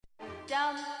This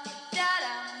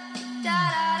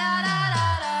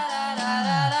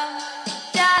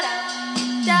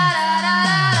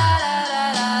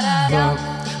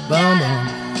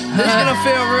is gonna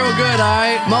feel real good,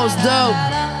 alright? Most dope.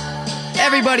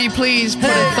 Everybody please put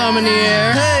a thumb in the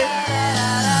air. Hey.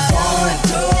 1,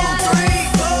 2, 3,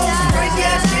 4. Some crazy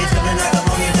ass kids gonna knock up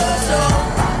on your door, so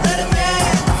let 'em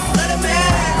in, let 'em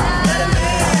in, let 'em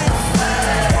in.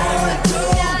 1,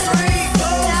 2, 3,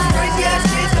 4. Some crazy ass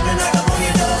kids gonna knock up on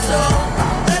your door, so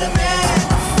let 'em in,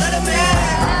 let 'em in,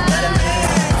 let 'em in.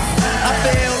 I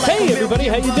feel like Hey everybody,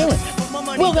 how you doing?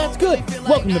 Well, that's good.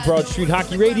 Welcome to Broad Street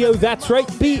Hockey Radio. That's right,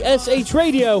 BSH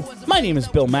Radio. My name is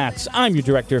Bill Matz. I'm your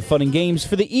director of fun and games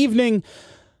for the evening.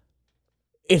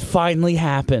 It finally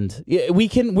happened.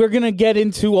 We're gonna get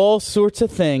into all sorts of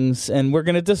things, and we're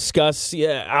gonna discuss,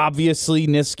 obviously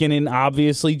Niskanen,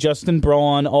 obviously Justin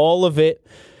Braun, all of it.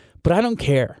 But I don't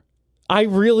care. I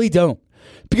really don't.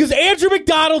 Because Andrew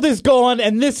McDonald is gone,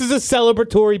 and this is a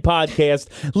celebratory podcast.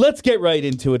 Let's get right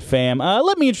into it, fam.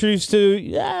 Let me introduce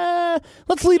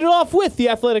let's lead it off with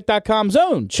TheAthletic.com's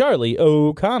own Charlie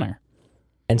O'Connor.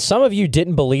 And some of you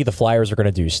didn't believe the Flyers were going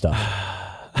to do stuff.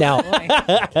 Now,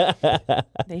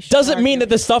 doesn't mean that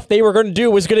the stuff they were going to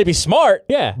do was going to be smart.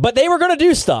 Yeah. But they were going to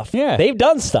do stuff. Yeah. They've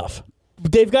done stuff.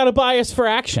 They've got a bias for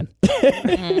action.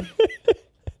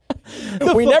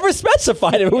 We never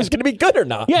specified if it was going to be good or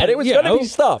not. Yeah, but it was going to be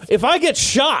stuff. If I get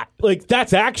shot, like,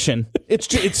 that's action.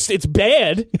 It's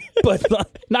bad, but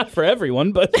not for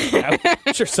everyone. But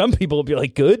I'm sure some people will be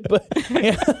like, good, but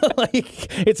like,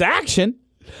 it's action.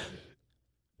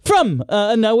 From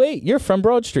no wait, you're from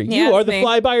Broad Street. Yeah, you are it's the me.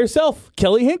 fly by yourself,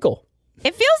 Kelly Hinkle.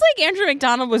 It feels like Andrew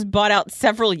McDonald was bought out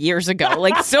several years ago.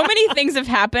 Like, so many things have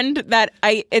happened that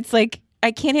it's like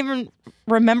I can't even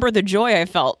remember the joy I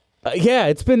felt. Yeah,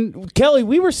 it's been Kelly.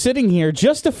 We were sitting here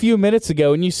just a few minutes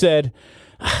ago, and you said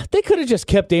they could have just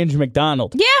kept Andrew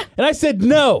McDonald. Yeah, and I said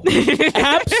no,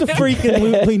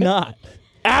 absolutely not,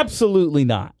 absolutely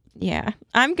not. Yeah,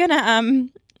 I'm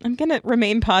gonna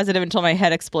remain positive until my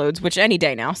head explodes, which any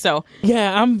day now. So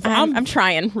yeah, I'm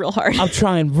trying real hard. I'm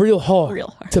trying real hard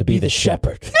to be the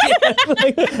shepherd.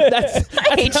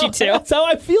 I hate you too. That's how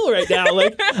I feel right now.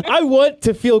 Like, I want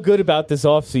to feel good about this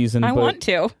offseason. I want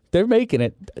to. They're making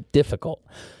it difficult.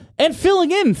 And filling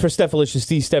in for Stephalicious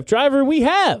D, Steph Driver, we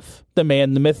have the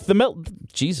man, the myth, the melt.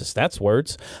 Jesus, that's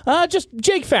words. Just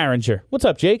Jake Farringer. What's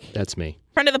up, Jake? That's me.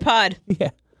 Friend of the pod. Yeah.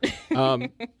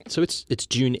 So it's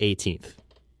June 18th,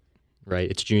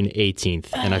 right? It's June 18th,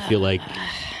 and I feel like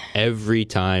every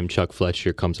time Chuck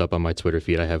Fletcher comes up on my Twitter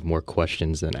feed, I have more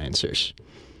questions than answers.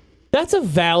 That's a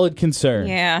valid concern.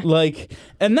 Yeah. Like,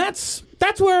 and that's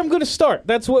where I'm going to start.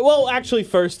 Well, actually,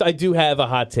 first, I do have a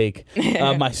hot take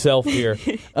myself here.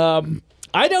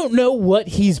 I don't know what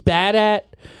he's bad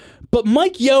at, but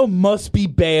Mike Yeo must be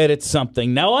bad at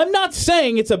something. Now, I'm not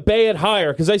saying it's a bad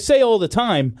hire, because I say all the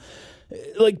time,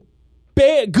 like,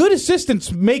 good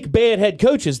assistants make bad head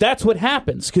coaches. That's what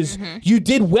happens, because you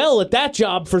did well at that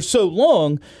job for so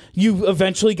long, you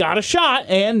eventually got a shot,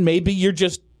 and maybe you're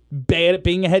just bad at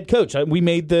being a head coach. We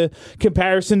made the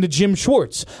comparison to Jim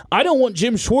Schwartz. I don't want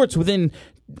Jim Schwartz within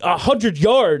 100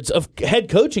 yards of head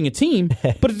coaching a team,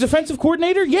 but a defensive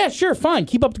coordinator, yeah, sure, fine.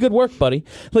 Keep up the good work, buddy.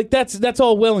 Like, that's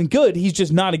all well and good. He's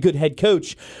just not a good head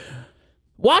coach.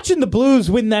 Watching the Blues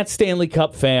win that Stanley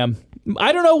Cup, fam,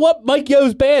 I don't know what Mike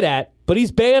Yeo's bad at, but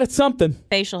he's bad at something.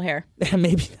 Facial hair.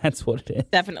 Maybe that's what it is.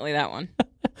 Definitely that one.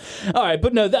 All right,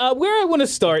 but no, where I want to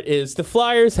start is the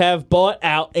Flyers have bought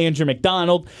out Andrew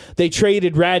McDonald. They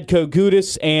traded Radko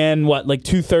Gudas and like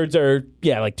two-thirds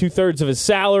of his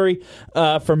salary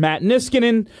for Matt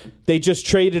Niskanen. They just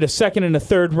traded a second and a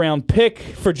third round pick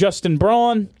for Justin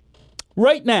Braun.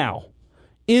 Right now,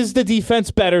 is the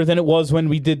defense better than it was when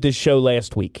we did this show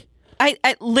last week?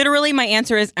 I literally, my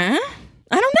answer is, I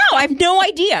don't know. I have no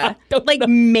idea.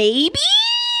 Maybe?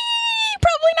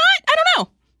 Probably not. I don't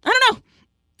know.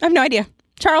 I have no idea.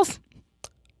 Charles?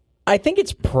 I think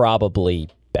it's probably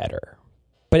better.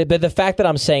 But the fact that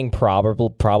I'm saying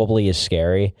probably is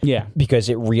scary. Yeah. Because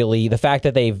the fact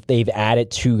that they've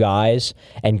added two guys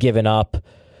and given up,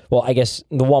 well, I guess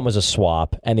the one was a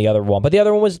swap and the other one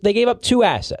was they gave up two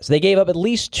assets. They gave up at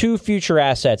least two future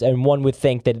assets, and one would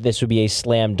think that this would be a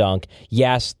slam dunk.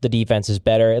 Yes, the defense is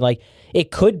better. And it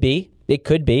could be. It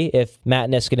could be if Matt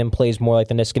Niskanen plays more like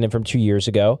the Niskanen from 2 years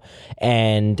ago,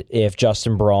 and if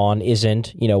Justin Braun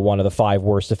isn't, one of the 5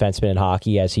 worst defensemen in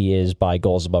hockey as he is by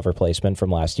goals above replacement from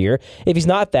last year. If he's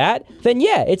not that, then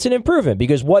yeah, it's an improvement,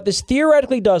 because what this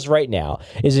theoretically does right now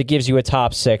is it gives you a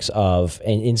top 6 of,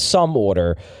 in some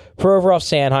order, Provorov,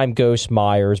 Sanheim, Ghost,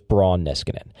 Myers, Braun,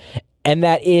 Niskanen. And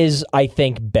that is, I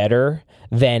think, better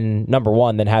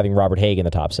than having Robert Haig in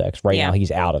the top 6. Right now,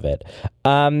 he's out of it.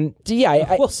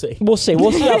 We'll see. We'll see.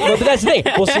 But that's the thing.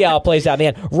 We'll see how it plays out in the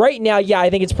end. Right now, I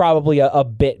think it's probably a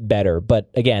bit better. But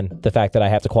again, the fact that I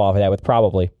have to qualify that with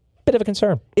probably. Bit of a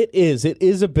concern. It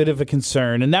is a bit of a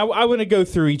concern. And now I want to go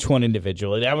through each one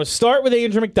individually. I will start with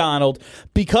Andrew McDonald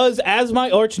because as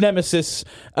my arch nemesis,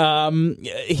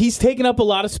 he's taken up a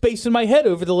lot of space in my head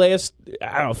over the last,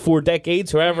 4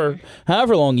 decades, however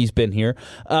long he's been here.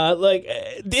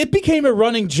 It became a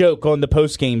running joke on the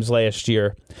post games last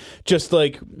year. Just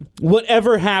like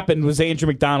whatever happened was Andrew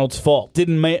McDonald's fault.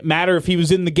 Didn't matter if he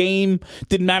was in the game.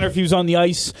 Didn't matter if he was on the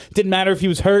ice. Didn't matter if he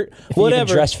was hurt. Whatever.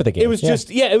 Even dressed for the game. It was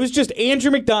it was just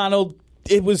Andrew McDonald.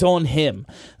 It was on him.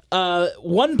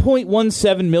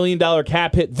 $1.17 million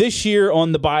cap hit this year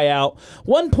on the buyout,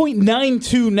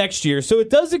 $1.92 next year. So it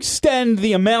does extend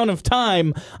the amount of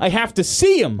time I have to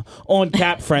see him on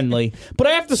Cap Friendly. But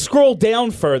I have to scroll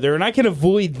down further, and I can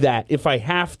avoid that if I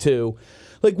have to.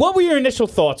 Like, what were your initial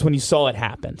thoughts when you saw it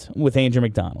happen with Andrew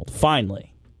McDonald, finally?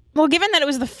 Well, given that it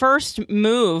was the first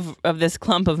move of this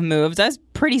clump of moves, I was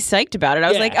pretty psyched about it. I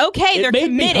was like, okay, they're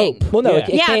committing. Well, no,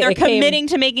 they're committing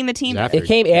to making the team. It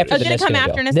came after the did it come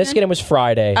after Niskanen? Niskanen was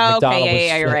Friday. Oh, McDonald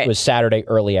okay, you're right. was Saturday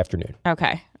early afternoon.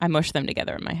 Okay, I mushed them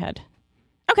together in my head.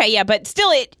 Okay, yeah, but still,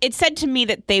 it said to me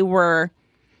that they were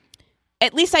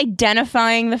at least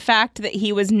identifying the fact that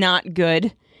he was not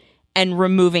good and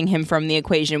removing him from the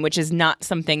equation, which is not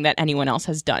something that anyone else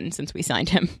has done since we signed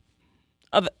him.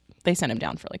 They sent him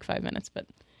down for like 5 minutes, but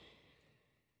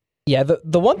yeah,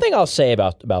 the one thing I'll say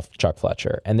about Chuck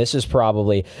Fletcher, and this is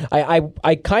probably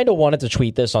I kind of wanted to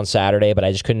tweet this on Saturday, but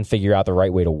I just couldn't figure out the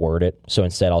right way to word it. So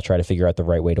instead, I'll try to figure out the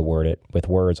right way to word it with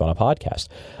words on a podcast.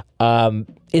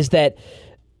 Is that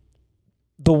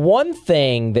the one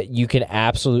thing that you can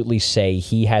absolutely say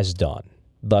he has done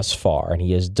thus far, and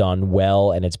he has done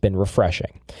well, and it's been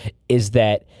refreshing, is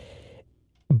that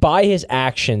by his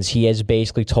actions, he has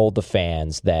basically told the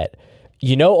fans that,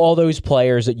 all those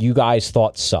players that you guys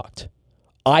thought sucked.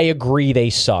 I agree they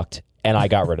sucked, and I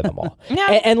got rid of them all.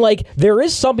 and there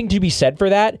is something to be said for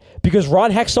that, because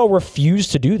Ron Hextall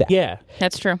refused to do that. Yeah.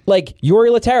 that's true. Like, Yuri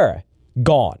Laterra,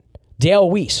 gone. Dale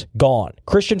Weiss, gone.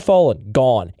 Christian Folin,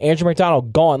 gone. Andrew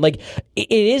McDonald, gone. Like, it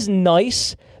is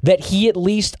nice that he at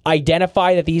least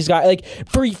identified that these guys, like,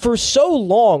 for so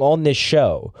long on this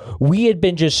show, we had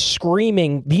been just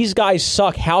screaming, these guys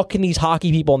suck. How can these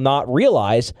hockey people not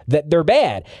realize that they're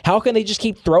bad? How can they just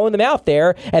keep throwing them out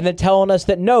there and then telling us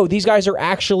that, no, these guys are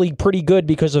actually pretty good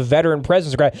because of veteran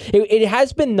presence? It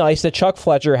has been nice that Chuck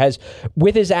Fletcher has,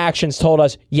 with his actions, told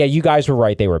us, yeah, you guys were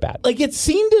right. They were bad. Like, it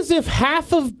seemed as if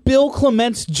half of Bill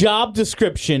Clement's job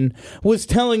description was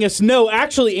telling us, no,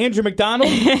 actually, Andrew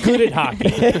McDonald, good at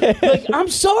hockey. Like, I'm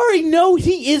sorry, no,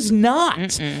 he is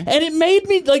not. And it made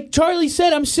me, like Charlie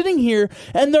said, I'm sitting here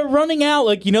and they're running out,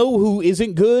 like, who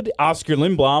isn't good? Oscar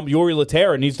Lindblom. Yuri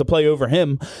Laterra needs to play over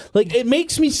him. Like, it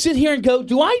makes me sit here and go,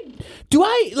 do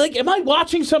I, like, am I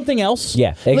watching something else?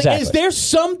 Yeah, exactly. Like, is there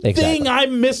something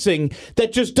I'm missing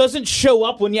that just doesn't show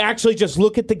up when you actually just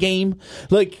look at the game?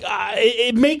 Like,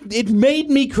 it made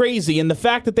me crazy. And the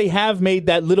fact that they have made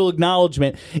that little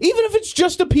acknowledgement, even if it's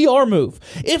just a PR move,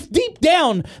 if deep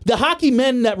down the hockey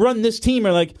men that run this team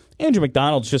are like, Andrew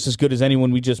McDonald's just as good as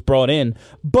anyone we just brought in,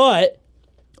 but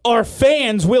our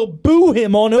fans will boo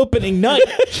him on opening night.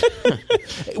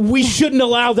 We shouldn't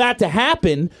allow that to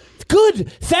happen.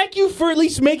 Good. Thank you for at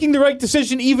least making the right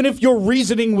decision, even if your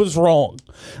reasoning was wrong.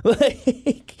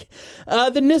 Like,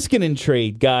 the Niskanen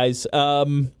trade, guys.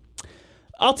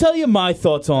 I'll tell you my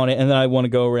thoughts on it, and then I want to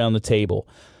go around the table.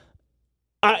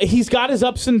 He's got his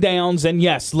ups and downs, and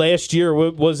yes, last year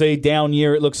was a down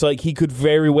year. It looks like he could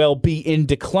very well be in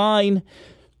decline.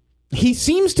 He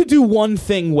seems to do one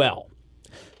thing well.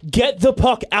 Get the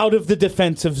puck out of the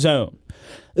defensive zone.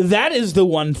 That is the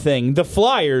one thing the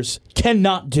Flyers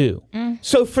cannot do.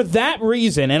 So for that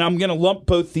reason, and I'm going to lump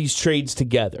both these trades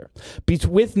together,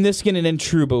 with Niskanen and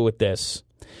Trouba with this,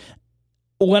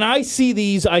 when I see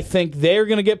these, I think they're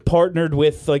going to get partnered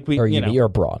with, like, You're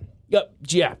Braun.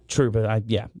 Yeah, true, but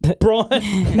Braun,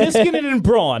 Niskanen and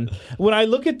Braun. When I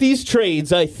look at these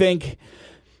trades, I think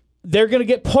they're going to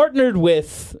get partnered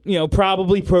with,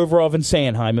 probably Provorov and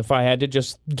Sanheim, if I had to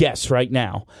just guess right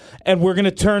now. And we're going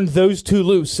to turn those two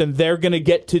loose, and they're going to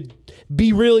get to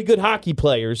be really good hockey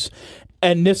players.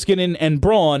 And Niskanen and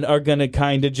Braun are going to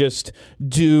kind of just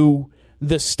do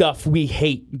the stuff we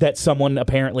hate that someone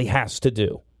apparently has to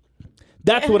do.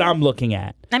 That's what I'm looking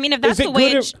at. I mean, if that's the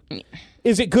way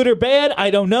is it good or bad?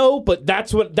 I don't know, but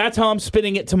that's how I'm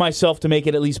spinning it to myself to make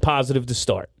it at least positive to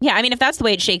start. Yeah, I mean, if that's the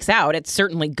way it shakes out, it's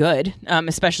certainly good,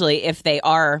 especially if they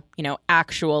are,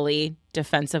 actually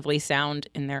defensively sound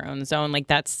in their own zone. Like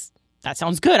that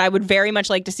sounds good. I would very much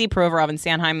like to see Provorov and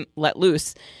Sanheim let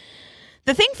loose.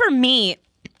 The thing for me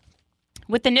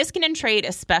with the Niskanen trade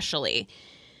especially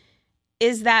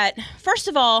is that, first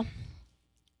of all,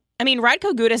 I mean,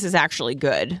 Radko Gudas is actually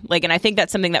good. Like, and I think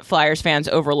that's something that Flyers fans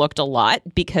overlooked a lot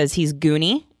because he's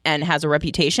goony and has a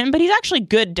reputation, but he's actually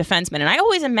good defenseman. And I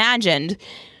always imagined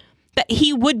that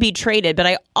he would be traded, but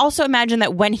I also imagined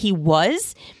that when he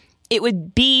was, it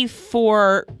would be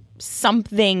for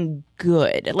something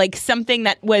good, like something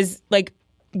that was like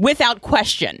without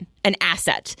question an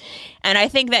asset. And I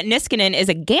think that Niskanen is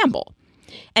a gamble.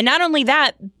 And not only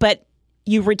that, but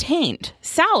you retained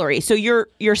salary. So you're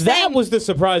saying That was the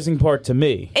surprising part to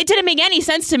me. it didn't make any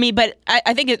sense to me, but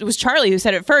I think it was Charlie who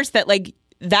said it first that like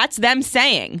that's them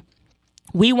saying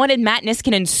we wanted Matt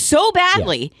Niskanen so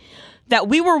badly that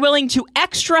we were willing to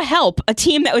extra help a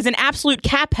team that was an absolute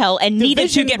cap hell and needed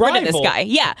to Division get rid of this rival. guy.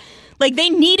 Yeah. Like they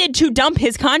needed to dump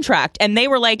his contract and they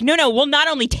were like, no, we'll not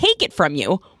only take it from you,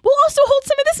 we'll also hold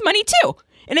some of this money too.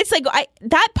 And it's like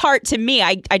that part to me,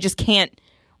 I just can't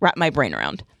wrap my brain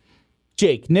around.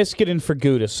 Jake, Niskanen for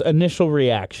Gudas, initial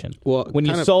reaction Well, when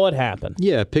you kind of- saw it happen.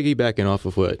 Yeah, piggybacking off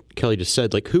of what Kelly just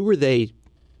said, like who were they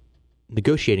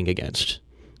negotiating against?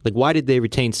 Like why did they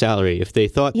retain salary if they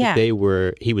thought Yeah.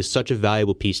 that he was such a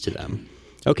valuable piece to them?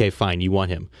 Okay, fine, you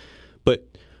want him. But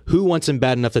who wants him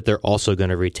bad enough that they're also going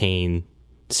to retain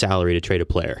salary to trade a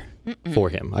player for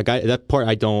him? Like that part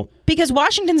I don't Because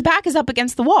Washington's back is up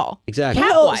against the wall. exactly.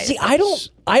 Cap-wise. See,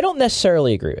 I don't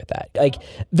necessarily agree with that. Like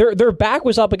their back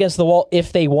was up against the wall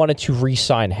if they wanted to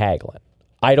re-sign Hagelin.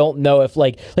 I don't know if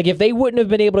like if they wouldn't have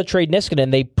been able to trade Niskanen,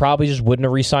 they probably just wouldn't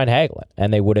have re-signed Hagelin,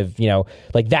 and they would have,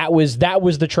 like that was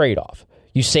the trade-off.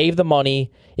 You save the money.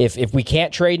 If we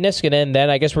can't trade Niskanen, then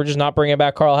I guess we're just not bringing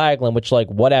back Carl Hagelin, which like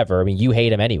whatever. I mean, you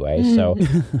hate him anyway, so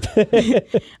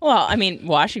Well, I mean,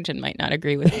 Washington might not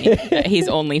agree with me that he's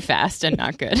only fast and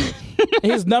not good.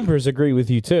 His numbers agree with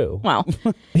you, too. Well,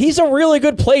 he's a really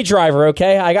good play driver.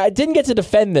 Okay, I didn't get to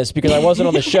defend this because I wasn't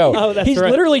on the show. Oh, that's he's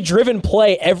right. literally driven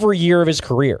play every year of his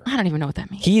career. I don't even know what that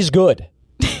means. He's good.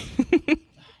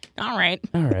 All right.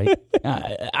 All right.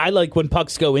 I like when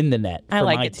pucks go in the net. I for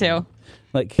like my it team. too.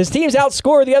 Like His teams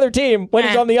outscore the other team when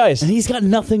he's on the ice. and he's got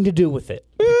nothing to do with it.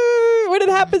 When it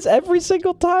happens every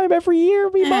single time, every year,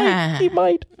 he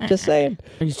might. Just saying.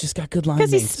 He's just got good line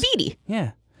Because he's mates. speedy.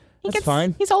 Yeah, that's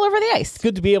fine. He's all over the ice.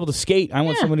 Good to be able to skate. I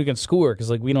want someone who can score because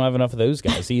like we don't have enough of those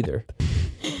guys either.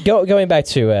 Going back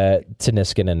to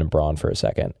Niskanen and Braun for a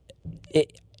second,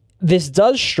 this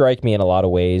does strike me in a lot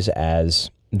of ways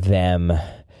as them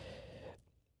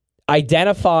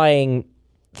identifying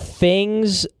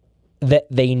things that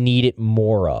they need it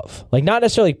more of. Like not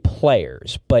necessarily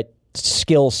players, but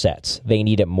skill sets they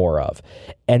need it more of.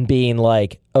 And being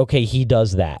like, okay, he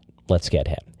does that. Let's get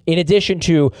him. In addition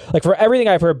to, like, for everything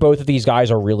I've heard, both of these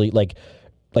guys are really like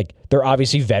they're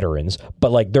obviously veterans,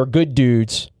 but like they're good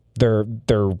dudes. There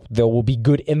will be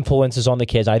good influences on the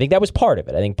kids. I think that was part of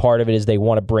it. I think part of it is they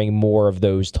want to bring more of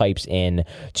those types in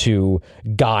to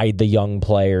guide the young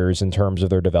players in terms of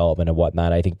their development and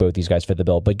whatnot. I think both these guys fit the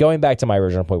bill. But going back to my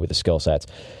original point with the skill sets,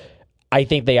 I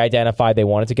think they identified they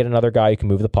wanted to get another guy who can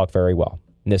move the puck very well.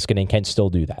 Niskanen can still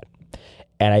do that.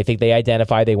 And I think they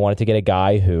identified they wanted to get a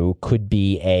guy who could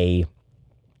be a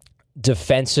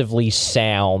defensively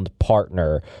sound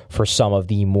partner for some of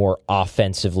the more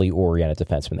offensively oriented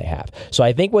defensemen they have. So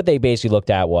I think what they basically looked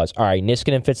at was, all right,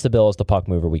 Niskanen fits the bill as the puck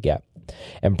mover we get.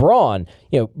 And Braun,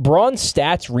 Braun's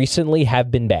stats recently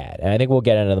have been bad. And I think we'll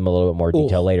get into them a little bit more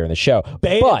detail later in the show.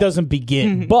 Bad But- doesn't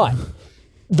begin. but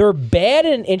they're bad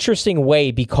in an interesting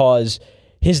way because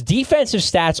his defensive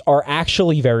stats are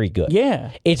actually very good.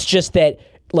 Yeah. It's just that,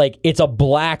 like, it's a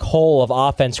black hole of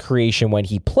offense creation when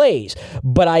he plays.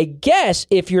 But I guess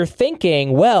if you're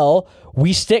thinking, well,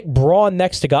 we stick Braun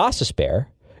next to Gostisbehere.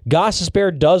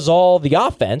 Gostisbehere does all the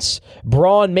offense.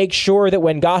 Braun makes sure that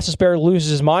when Gostisbehere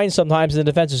loses his mind sometimes in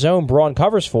the defensive zone, Braun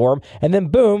covers for him. And then,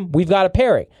 boom, we've got a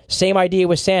pairing. Same idea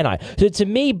with Sanheim. So to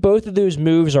me, both of those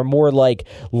moves are more like,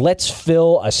 let's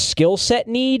fill a skill set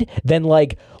need than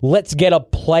like, let's get a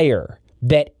player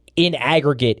that in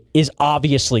aggregate is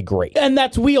obviously great. And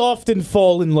we often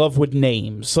fall in love with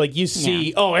names. Like you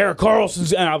see, Erik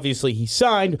Karlsson's, and obviously he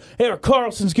signed. Erik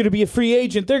Karlsson's going to be a free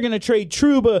agent. They're going to trade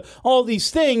Trouba, all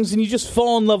these things, and you just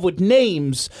fall in love with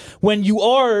names when you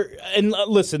are. And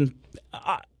listen,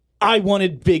 I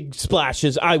wanted big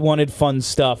splashes. I wanted fun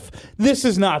stuff. This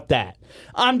is not that.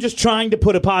 I'm just trying to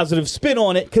put a positive spin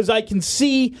on it because I can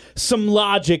see some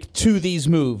logic to these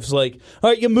moves. Like, all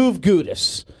right, you move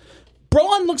Gudas.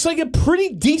 Braun looks like a pretty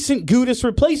decent Gudas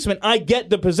replacement. I get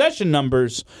the possession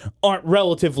numbers aren't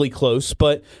relatively close,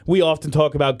 but we often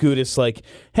talk about Gudas like,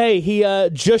 hey, he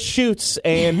just shoots,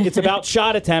 and it's about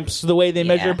shot attempts the way they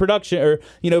measure production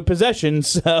or possessions.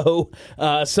 So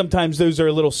sometimes those are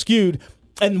a little skewed.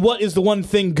 And what is the one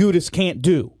thing Gudas can't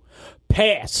do?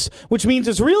 Pass, which means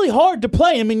it's really hard to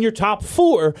play him in your top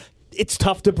 4. It's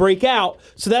tough to break out.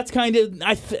 So that's kind of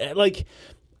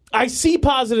I see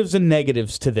positives and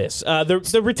negatives to this.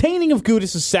 The retaining of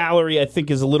Gudas' salary, I think,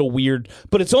 is a little weird,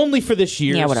 but it's only for this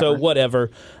year, so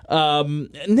whatever.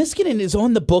 Niskanen is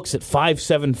on the books at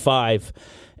 $575,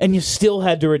 and you still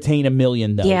had to retain $1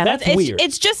 million, though. Yeah, that's weird.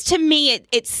 It's just, to me,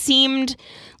 it seemed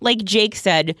like Jake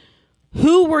said,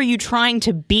 who were you trying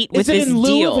to beat with this Is it in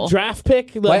lieu deal? of a draft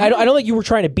pick? I don't think you were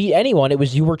trying to beat anyone. It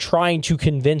was you were trying to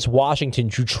convince Washington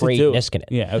to trade Niskanen.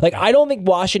 Yeah, okay. I don't think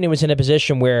Washington was in a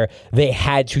position where they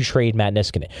had to trade Matt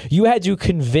Niskanen. You had to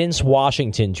convince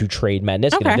Washington to trade Matt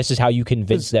Niskanen. Okay. This is how you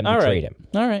convinced them to trade him.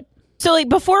 All right. So,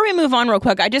 before we move on real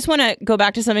quick, I just want to go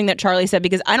back to something that Charlie said,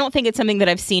 because I don't think it's something that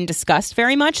I've seen discussed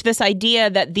very much. This idea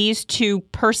that these two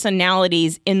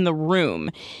personalities in the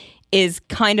room is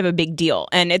kind of a big deal.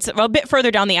 And it's a bit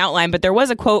further down the outline, but there was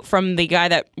a quote from the guy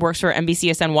that works for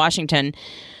NBCSN Washington,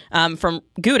 from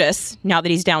Gudas, now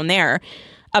that he's down there,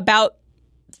 about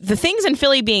the things in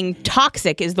Philly being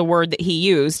toxic is the word that he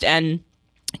used. And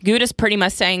Gudas pretty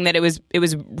much saying that it was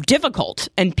difficult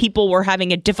and people were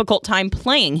having a difficult time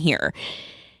playing here.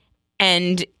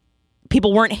 And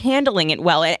people weren't handling it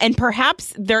well. And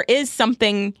perhaps there is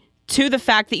something to the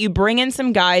fact that you bring in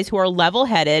some guys who are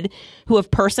level-headed, who have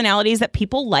personalities that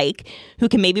people like, who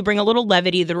can maybe bring a little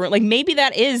levity to the room. Like, maybe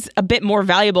that is a bit more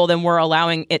valuable than we're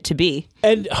allowing it to be.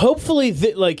 And hopefully,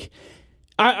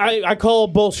 I call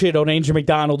bullshit on Andrew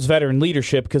McDonald's veteran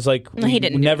leadership because, he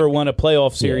didn't never won a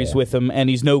playoff series with him,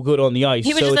 and he's no good on the ice.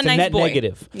 He was so just it's a nice net boy.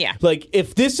 negative. Yeah.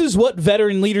 If this is what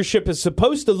veteran leadership is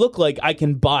supposed to look like, I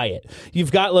can buy it.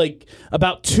 You've got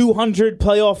about 200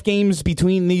 playoff games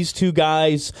between these two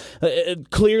guys.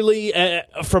 Clearly,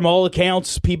 from all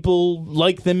accounts, people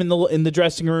like them in the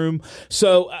dressing room.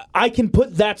 So I can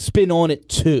put that spin on it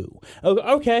too.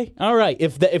 Okay, all right.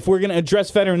 If we're going to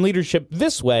address veteran leadership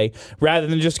this way,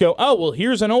 rather than just go, oh well,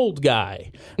 here's an old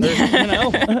guy, or,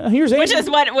 here's Which is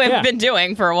what we've been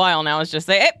doing for a while now, is just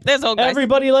say, hey, there's old guys.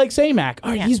 Everybody likes AMAC.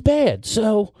 All right, he's bad.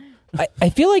 So I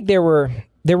feel like there were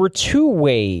 2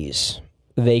 ways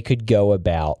they could go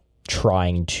about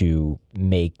trying to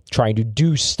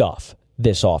do stuff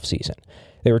this offseason.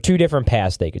 There were 2 different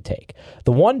paths they could take.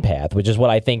 The one path, which is what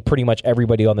I think pretty much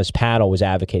everybody on this panel was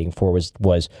advocating for,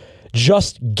 was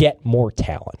just get more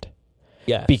talent.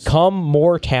 yes. Become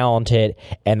more talented,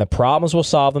 and the problems will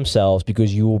solve themselves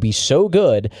because you will be so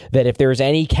good that if there's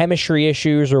any chemistry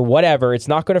issues or whatever, it's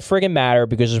not going to friggin' matter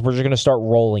because we're just going to start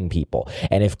rolling people.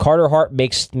 And if Carter Hart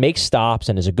makes stops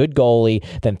and is a good goalie,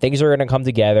 then things are going to come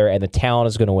together and the talent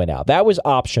is going to win out. That was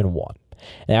option 1.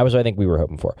 And that was what I think we were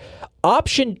hoping for.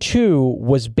 Option 2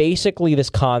 was basically this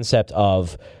concept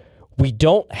of we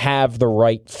don't have the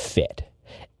right fit.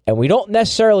 And we don't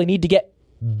necessarily need to get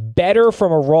better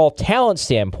from a raw talent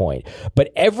standpoint,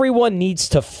 but everyone needs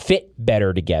to fit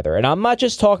better together. And I'm not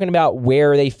just talking about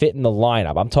where they fit in the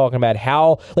lineup. I'm talking about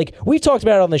how, we've talked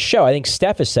about it on the show. I think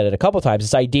Steph has said it a couple of times,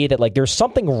 this idea that there's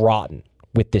something rotten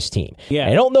with this team. Yeah.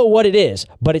 And I don't know what it is,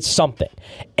 but it's something.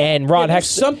 And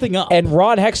something up. And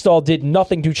Ron Hextall did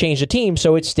nothing to change the team,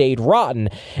 so it stayed rotten.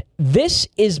 This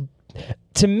is,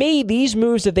 to me, these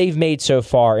moves that they've made so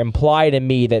far imply to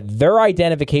me that their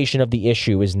identification of the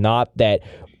issue is not that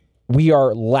we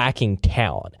are lacking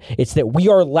talent. It's that we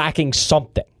are lacking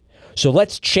something. So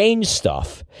let's change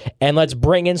stuff and let's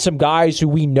bring in some guys who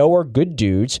we know are good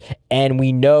dudes and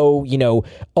we know,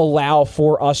 allow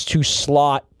for us to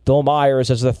slot Bill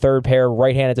Myers as the third pair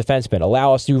right-handed defenseman.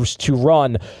 Allow us to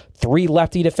run 3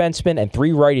 lefty defensemen and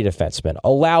 3 righty defensemen.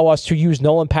 Allow us to use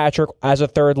Nolan Patrick as a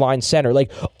third-line center.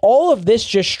 All of this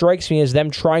just strikes me as them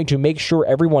trying to make sure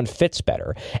everyone fits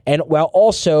better, and while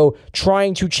also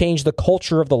trying to change the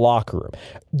culture of the locker room.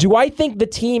 Do I think the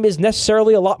team is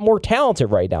necessarily a lot more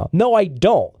talented right now? No, I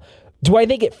don't. Do I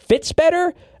think it fits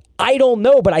better? I don't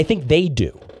know, but I think they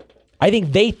do. I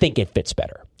think they think it fits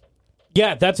better.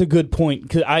 Yeah, that's a good point.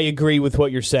 'Cause I agree with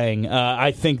what you're saying.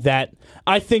 I think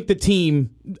the team,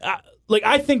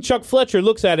 I think Chuck Fletcher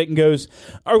looks at it and goes,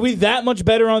 "Are we that much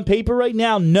better on paper right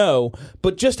now? No,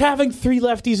 but just having 3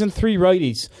 lefties and 3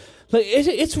 righties." Like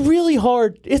it's really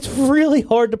hard. It's really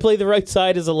hard to play the right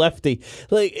side as a lefty.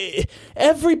 Like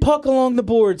every puck along the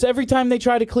boards, every time they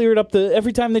try to clear it up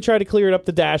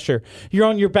the dasher, you're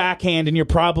on your backhand and you're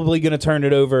probably going to turn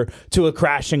it over to a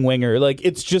crashing winger. Like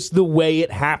it's just the way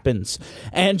it happens.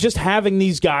 And just having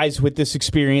these guys with this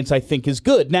experience, I think, is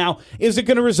good. Now, is it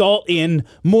going to result in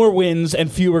more wins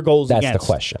and fewer goals That's against? the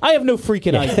question. I have no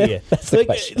freaking idea. That's the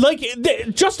question.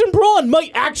 Justin Braun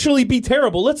might actually be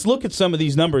terrible. Let's look at some of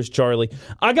these numbers, Charlie.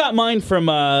 I got mine from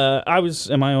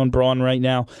am I on Braun right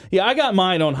now? Yeah, I got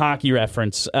mine on Hockey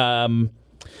Reference.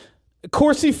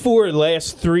 Corsi for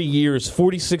last 3 years,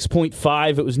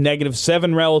 46.5. It was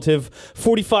 -7 relative,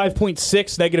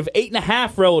 45.6,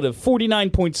 -8.5 relative,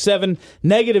 49.7,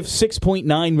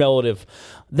 -6.9 relative.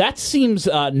 That seems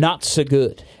not so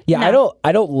good. Yeah, No.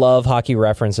 I don't love Hockey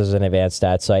Reference as an advanced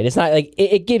stat site. It's not like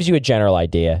it gives you a general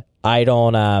idea. I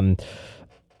don't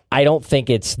think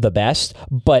it's the best,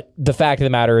 but the fact of the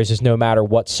matter is no matter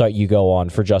what site you go on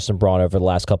for Justin Braun over the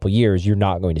last couple of years, you're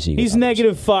not going to see good He's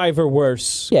numbers. -5 or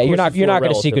worse. Yeah, you're not Corsi for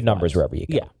going to see good relative numbers wise. wherever you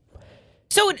go. Yeah.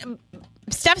 So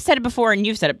Steph said it before, and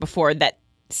you've said it before, that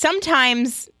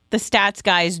sometimes the stats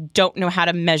guys don't know how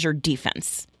to measure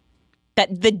defense.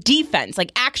 That the defense,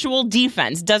 like actual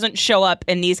defense, doesn't show up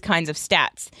in these kinds of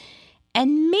stats.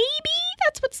 And maybe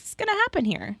that's what's going to happen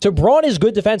here. So Braun is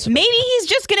good defensively. Maybe he's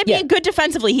just going to be Yeah. good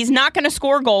defensively. He's not going to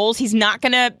score goals. He's not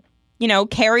going to,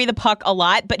 carry the puck a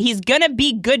lot, but he's going to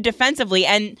be good defensively.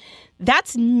 And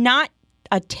that's not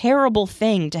a terrible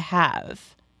thing to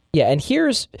have. Yeah, and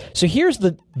here's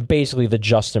basically the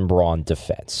Justin Braun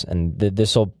defense, and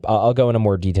I'll go into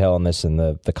more detail on this in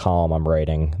the column I'm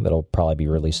writing that'll probably be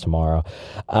released tomorrow.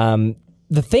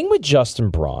 The thing with Justin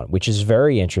Braun, which is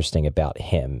very interesting about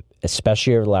him,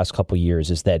 especially over the last couple of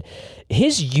years, is that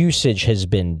his usage has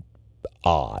been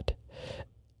odd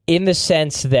in the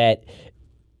sense that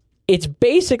it's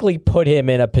basically put him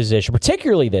in a position,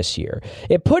 particularly this year,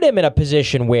 it put him in a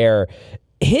position where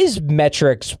his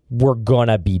metrics were going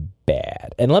to be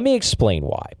bad. And let me explain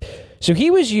why. So he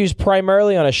was used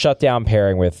primarily on a shutdown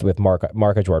pairing with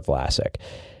Marc-Edouard Vlasic.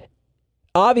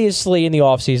 Obviously, in the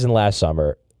offseason last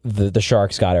summer, the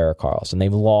Sharks got Erik Karlsson.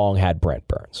 They've long had Brent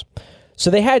Burns. So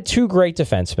they had two great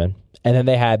defensemen, and then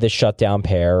they had this shutdown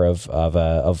pair of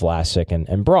Vlasic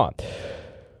and Braun.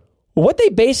 What they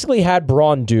basically had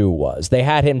Braun do was they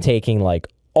had him taking like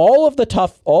all of the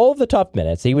tough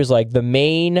minutes. He was like the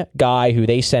main guy who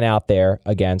they sent out there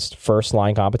against first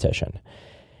line competition.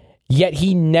 Yet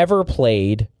he never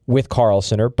played with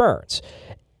Karlsson or Burns.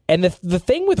 And the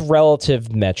thing with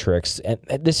relative metrics, and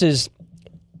this is,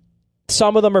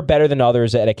 some of them are better than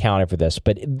others at accounting for this,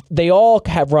 but they all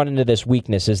have run into this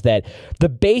weakness, is that the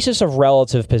basis of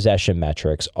relative possession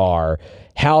metrics are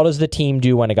how does the team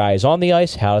do when a guy is on the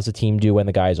ice? How does the team do when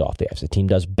the guy is off the ice? The team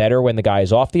does better when the guy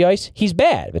is off the ice, he's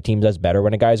bad. If the team does better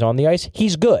when a guy is on the ice,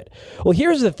 he's good. Well,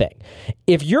 here's the thing.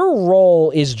 If your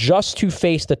role is just to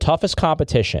face the toughest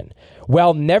competition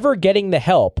while never getting the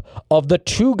help of the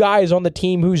two guys on the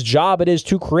team whose job it is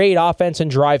to create offense and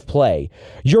drive play,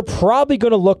 you're probably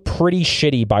going to look pretty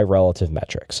shitty by relative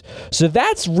metrics. So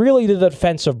that's really the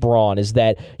defense of Braun, is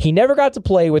that he never got to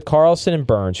play with Karlsson and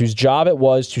Burns, whose job it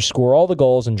was to score all the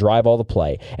goals and drive all the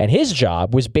play. And his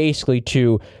job was basically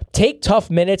to take tough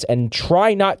minutes and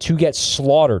try not to get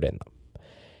slaughtered in them.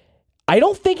 I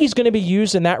don't think he's going to be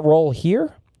used in that role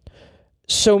here,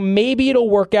 so maybe it'll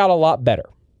work out a lot better.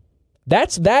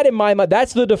 That's in my mind.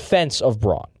 That's the defense of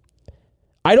Braun.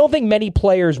 I don't think many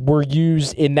players were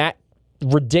used in that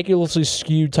ridiculously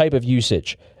skewed type of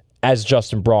usage as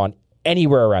Justin Braun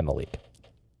anywhere around the league.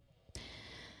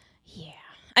 Yeah.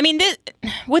 I mean,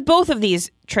 with both of these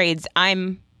trades,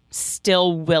 I'm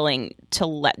still willing to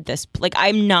let this... Like,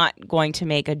 I'm not going to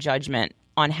make a judgment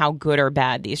on how good or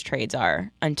bad these trades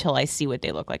are until I see what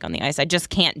they look like on the ice. I just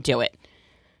can't do it.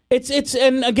 It's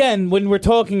and again, when we're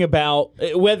talking about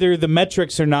whether the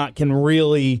metrics or not can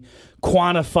really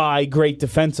quantify great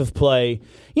defensive play,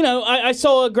 I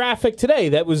saw a graphic today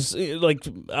that was like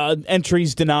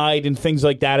entries denied and things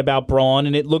like that about Braun,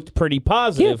 and it looked pretty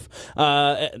positive.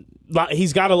 Yeah.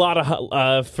 He's got a lot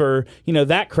of for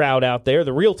that crowd out there,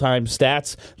 the real time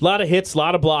stats, a lot of hits, a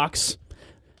lot of blocks.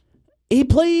 He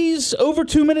plays over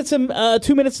 2 minutes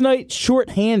a night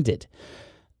shorthanded.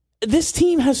 This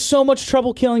team has so much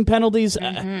trouble killing penalties.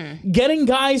 Getting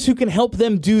guys who can help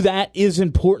them do that is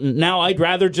important. Now, I'd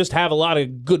rather just have a lot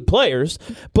of good players,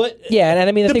 but yeah, and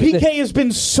I mean the PK has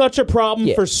been such a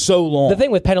problem for so long. The thing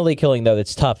with penalty killing, though,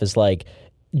 that's tough is like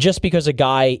just because a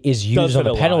guy is Does used on it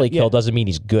a a penalty lot, kill yeah. doesn't mean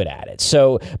he's good at it.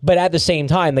 So, but at the same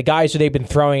time, the guys who they've been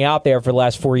throwing out there for the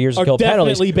last 4 years to Are kill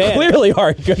penalties definitely bad. clearly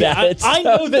aren't good at it. I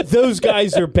know that those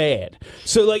guys are bad.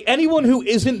 So, like, anyone who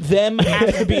isn't them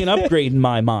has to be an upgrade in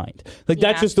my mind. Like,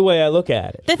 that's Yeah. just the way I look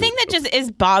at it. The thing that just is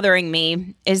bothering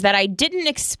me is that I didn't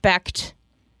expect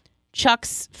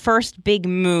Chuck's first big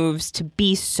moves to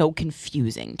be so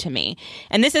confusing to me.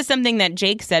 And this is something that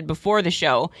Jake said before the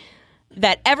show,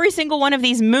 that every single one of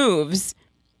these moves,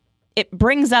 it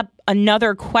brings up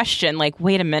another question, like,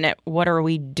 wait a minute, what are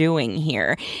we doing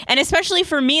here? And especially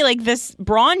for me, like this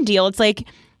Braun deal, it's like,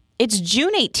 it's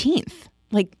June 18th.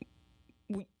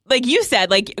 Like you said,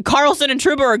 like Carlson and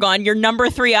Trouba are gone. Your number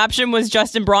 3 option was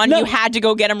Justin Braun. No. You had to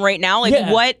go get him right now. Like,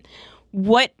 Yeah.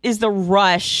 what is the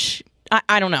rush?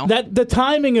 I don't know. That the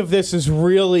timing of this is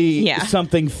really Yeah.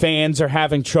 something fans are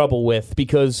having trouble with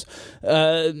because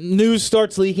news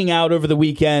starts leaking out over the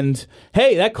weekend.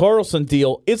 Hey, that Carlson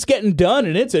deal, it's getting done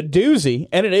and it's a doozy,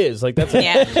 and it is. Like that's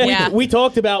Yeah. We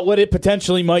talked about what it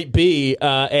potentially might be,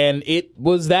 and it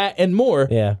was that and more.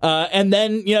 Yeah. And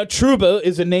then Trouba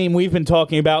is a name we've been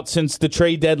talking about since the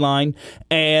trade deadline,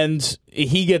 and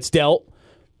he gets dealt.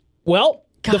 Well.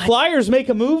 The Flyers make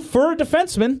a move for a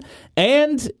defenseman,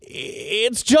 and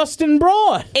it's Justin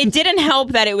Braun. It didn't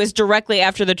help that it was directly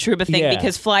after the Trouba thing Yeah.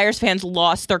 because Flyers fans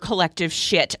lost their collective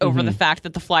shit over the fact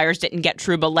that the Flyers didn't get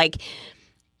Trouba. Like,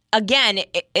 again,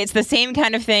 it's the same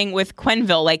kind of thing with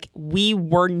Quenneville. Like, we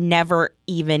were never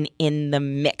even in the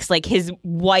mix. Like, his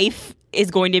wife is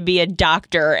going to be a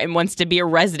doctor and wants to be a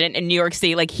resident in New York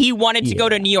City. Like, he wanted to go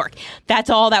to New York.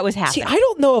 That's all that was happening. See, I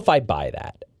don't know if I buy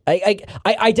that.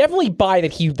 I definitely buy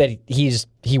that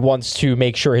he wants to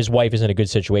make sure his wife is in a good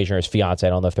situation, or his fiance. I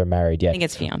don't know if they're married yet. I think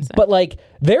it's fiance. But like,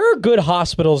 there are good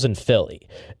hospitals in Philly.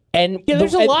 And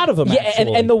there's a lot of them, Yeah,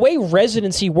 actually. and the way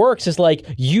residency works is like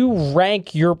you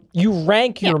rank your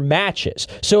matches.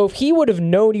 So if he would have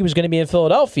known he was going to be in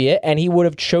Philadelphia and he would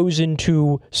have chosen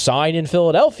to sign in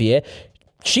Philadelphia,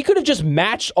 she could have just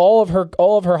matched all of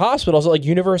her hospitals at like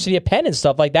University of Penn and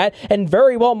stuff like that, and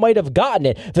very well might have gotten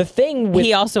it. The thing with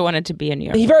he also wanted to be in New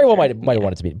York. he very well might have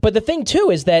wanted to be. But the thing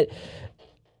too is that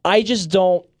I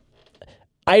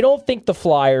don't think the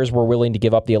Flyers were willing to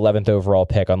give up the 11th overall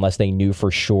pick unless they knew for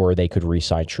sure they could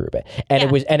re-sign Trouba.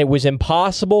 And it was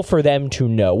impossible for them to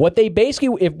know. What they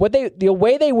basically the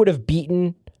way they would have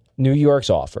beaten New York's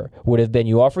offer would have been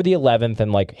you offer the 11th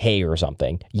and like Hay or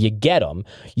something. You get him.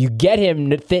 You get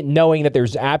him knowing that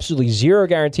there's absolutely zero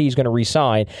guarantee he's going to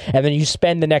re-sign, and then you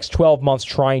spend the next 12 months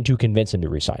trying to convince him to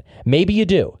re-sign. Maybe you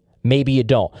do. Maybe you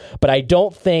don't. But I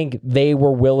don't think they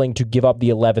were willing to give up the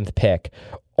 11th pick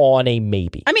on a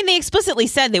maybe. I mean, they explicitly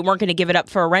said they weren't going to give it up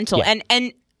for a rental. Yeah.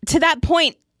 And to that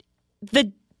point,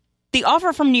 the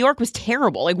offer from New York was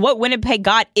terrible. Like, what Winnipeg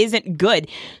got isn't good.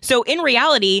 So in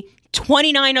reality,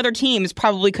 29 other teams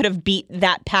probably could have beat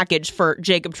that package for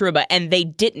Jacob Trouba, and they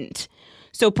didn't.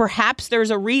 So perhaps there's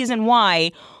a reason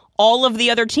why all of the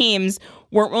other teams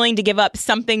weren't willing to give up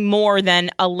something more than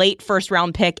a late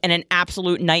first-round pick and an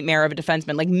absolute nightmare of a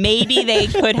defenseman. Like, maybe they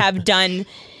could have done...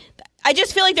 I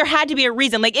just feel like there had to be a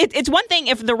reason. Like, it's one thing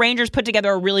if the Rangers put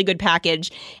together a really good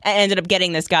package and ended up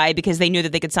getting this guy because they knew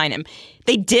that they could sign him.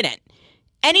 They didn't.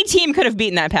 Any team could have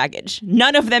beaten that package.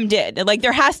 None of them did. Like,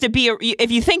 there has to be,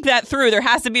 if you think that through, there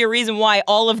has to be a reason why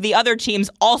all of the other teams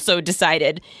also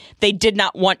decided they did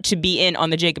not want to be in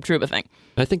on the Jacob Trouba thing.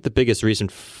 I think the biggest reason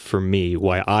for me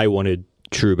why I wanted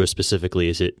Trouba specifically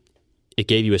is it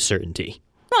gave you a certainty.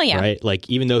 Well, yeah. Right? Like,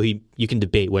 even though you can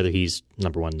debate whether he's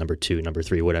number 1, number 2, number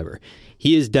 3, whatever,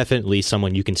 he is definitely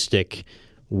someone you can stick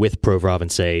with Provorov and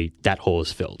say that hole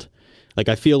is filled. Like,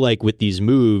 I feel like with these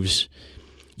moves,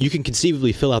 you can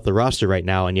conceivably fill out the roster right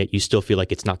now, and yet you still feel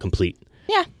like it's not complete.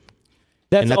 Yeah.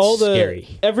 That's, And that's all scary.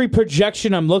 Every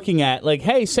projection I'm looking at, like,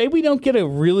 hey, say we don't get a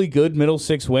really good middle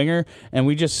six winger, and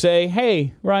we just say,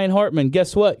 hey, Ryan Hartman,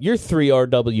 guess what? You're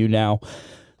 3RW now.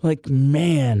 Like,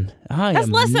 man, That's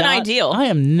less than ideal. I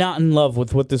am not in love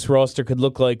with what this roster could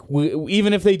look like,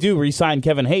 even if they do re-sign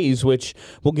Kevin Hayes, which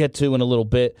we'll get to in a little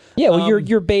bit. Yeah, well,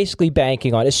 you're basically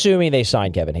banking on, assuming they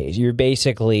sign Kevin Hayes, you're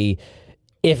basically,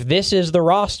 if this is the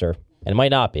roster, and it might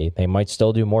not be, they might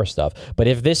still do more stuff, but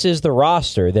if this is the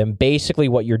roster, then basically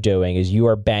what you're doing is you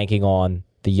are banking on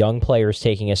the young players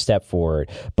taking a step forward,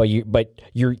 but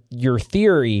your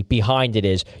theory behind it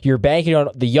is you're banking on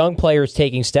the young players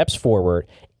taking steps forward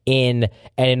in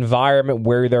an environment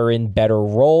where they're in better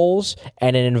roles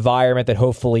and an environment that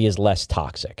hopefully is less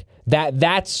toxic.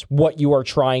 That's what you are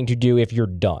trying to do if you're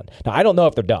done. Now, I don't know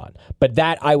if they're done, but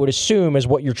that I would assume is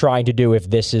what you're trying to do if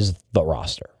this is the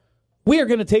roster. We are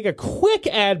going to take a quick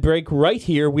ad break right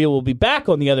here. We will be back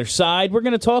on the other side. We're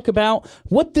going to talk about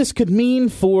what this could mean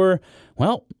for,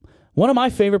 well, one of my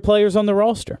favorite players on the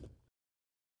roster.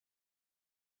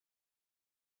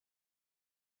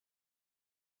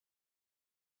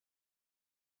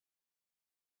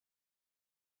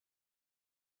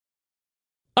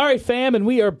 All right, fam, and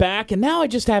we are back. And now I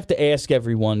just have to ask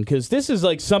everyone, because this is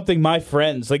like something my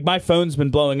friends, like my phone's been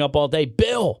blowing up all day.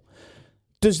 Bill,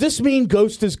 does this mean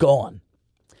Ghost is gone?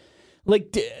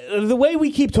 Like, the way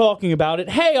we keep talking about it,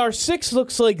 hey, our 6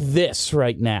 looks like this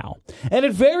right now. And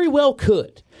it very well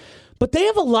could. But they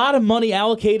have a lot of money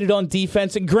allocated on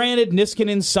defense. And granted,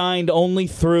 Niskanen signed only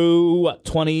through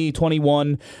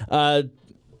 2021.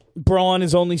 Braun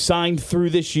is only signed through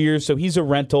this year, so he's a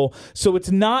rental. So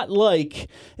it's not like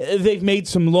they've made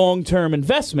some long-term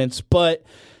investments, but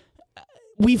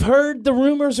we've heard the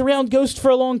rumors around Ghost for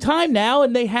a long time now,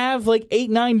 and they have like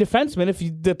 8-9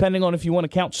 defensemen, depending on if you want to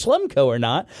count Schlemko or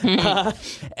not.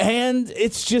 And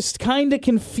it's just kind of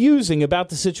confusing about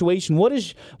the situation. What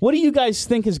do you guys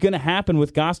think is going to happen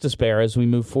with Gostisbehere as we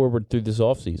move forward through this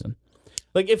offseason?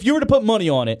 Like, if you were to put money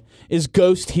on it, is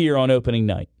Ghost here on opening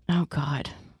night? Oh, God.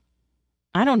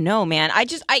 I don't know, man.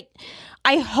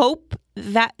 I hope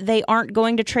that they aren't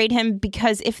going to trade him,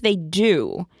 because if they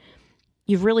do,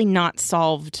 you've really not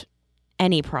solved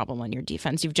any problem on your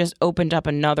defense. You've just opened up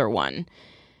another one,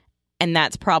 and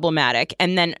that's problematic.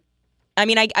 And then, I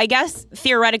mean, I guess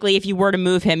theoretically, if you were to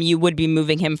move him, you would be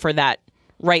moving him for that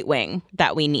right wing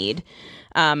that we need,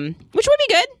 which would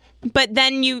be good. But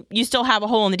then you still have a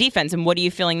hole in the defense, and what are you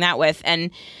filling that with?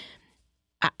 And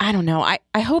I don't know.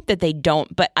 I hope that they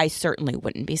don't, but I certainly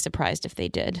wouldn't be surprised if they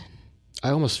did. I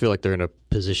almost feel like they're in a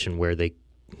position where they,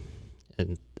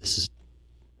 and it's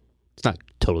not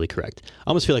totally correct. I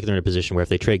almost feel like they're in a position where if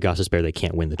they trade Gostisbehere, they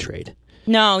can't win the trade.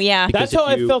 No, yeah. That's how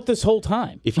I felt this whole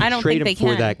time. If you I don't trade think him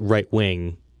they for can. that right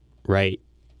wing, right,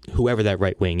 whoever that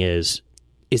right wing is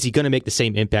he going to make the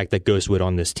same impact that Ghost would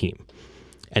on this team?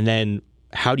 And then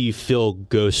how do you fill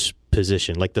Ghost's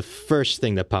position? Like, the first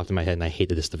thing that popped in my head, and I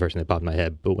hated this, the first thing that popped in my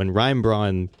head, but when Ryan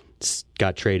Braun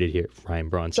got traded here, Ryan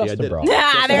Braun, see, I Justin did Braun.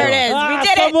 Ah, there it is. We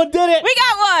did it. Someone did it. We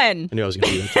got one. I knew I was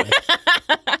going to do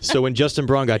that. So when Justin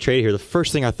Braun got traded here, the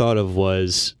first thing I thought of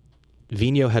was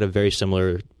Vigneault had a very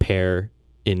similar pair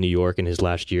in New York in his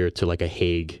last year to like a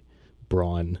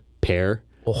Hague-Braun pair.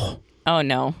 Oh,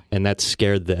 no. And that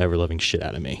scared the ever-loving shit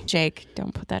out of me. Jake,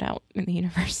 don't put that out in the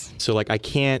universe. So, like, I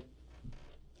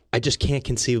just can't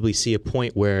conceivably see a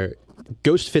point where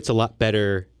Ghost fits a lot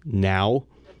better now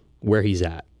where he's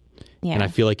at. Yeah. And I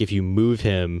feel like if you move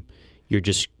him, you're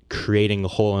just creating a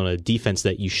hole in a defense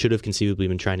that you should have conceivably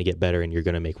been trying to get better, and you're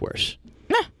going to make worse.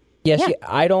 Yeah, see,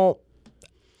 I don't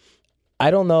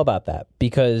know about that,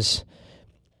 because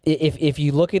if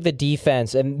you look at the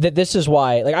defense, and this is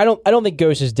why, like, I don't think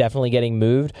Ghost is definitely getting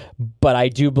moved, but I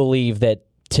do believe that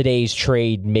today's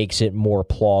trade makes it more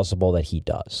plausible that he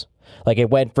does. Like, it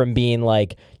went from being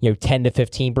like, 10 to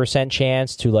 15%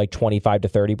 chance to like 25 to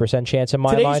 30% chance in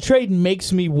my Today's mind. trade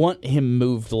makes me want him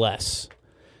moved less.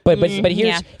 But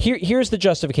here's the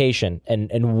justification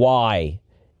and why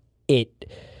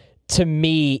to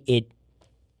me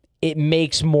it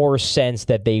makes more sense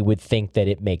that they would think that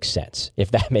it makes sense,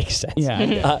 if that makes sense.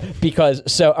 Yeah.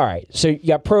 Because all right, so you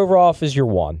got Provorov as your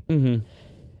one. Mm-hmm.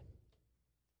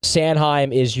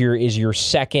 Sanheim is your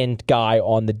second guy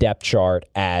on the depth chart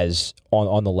as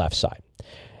on the left side.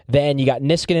 Then you got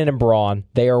Niskanen and Braun.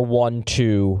 They are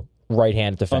 1-2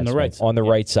 right-handed defensemen On the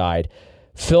right side.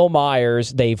 Phil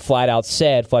Myers, Fletcher flat out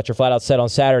said on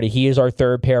Saturday, he is our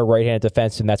third pair right-handed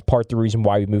defenseman. That's part of the reason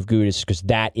why we moved Gudas, because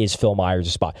that is Phil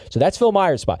Myers' spot. So that's Phil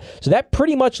Myers' spot. So that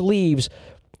pretty much leaves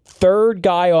third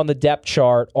guy on the depth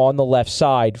chart on the left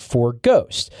side for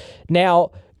Ghost.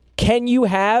 Now, can you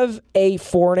have a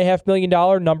 $4.5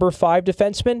 million number 5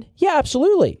 defenseman? Yeah,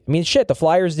 absolutely. I mean, shit, the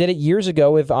Flyers did it years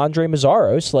ago with Andre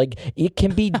Mazzaros. Like, it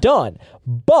can be done.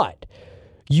 But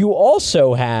you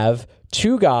also have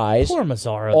two guys Poor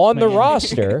Mazzaros, on the man.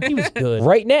 roster He was good.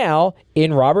 right now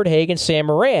in Robert Hague and Sam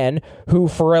Moran, who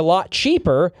for a lot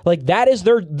cheaper, like, that is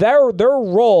their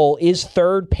role is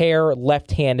third pair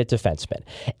left-handed defensemen,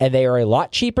 and they are a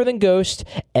lot cheaper than Ghost,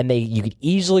 and you could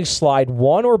easily slide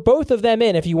one or both of them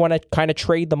in if you want to kind of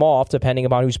trade them off, depending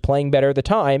upon who's playing better at the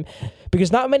time,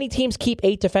 because not many teams keep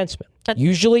 8 defensemen.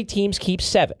 Usually teams keep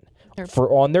 7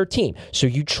 on their team. So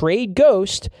you trade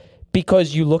Ghost,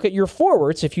 because you look at your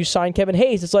forwards, if you sign Kevin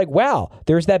Hayes, it's like, wow,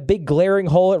 there's that big glaring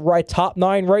hole at top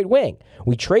 9 right wing.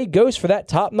 We trade Ghost for that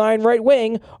top 9 right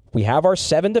wing. We have our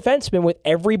 7 defensemen with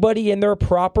everybody in their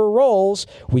proper roles.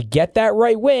 We get that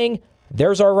right wing.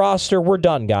 There's our roster. We're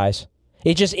done, guys.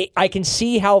 I can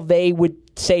see how they would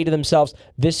say to themselves,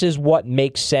 this is what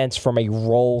makes sense from a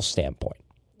role standpoint.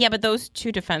 Yeah, but those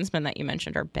two defensemen that you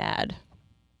mentioned are bad.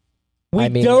 We I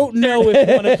mean- don't know if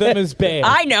one of them is bad.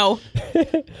 I know.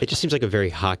 It just seems like a very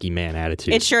hockey man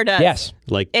attitude. It sure does. Yes.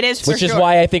 like It is for Which is sure.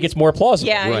 why I think it's more plausible.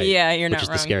 Yeah, right, yeah, you're which not is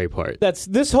wrong. the scary part. That's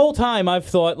this whole time I've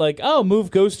thought like, oh, move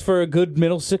Ghost for a good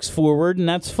middle six forward, and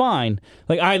that's fine.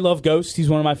 Like I love Ghost; he's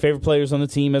one of my favorite players on the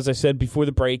team, as I said before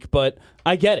the break. But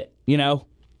I get it, you know,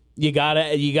 you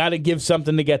gotta give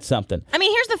something to get something. I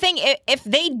mean, here's the thing: if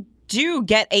they do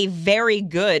get a very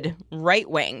good right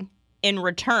wing in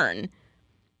return,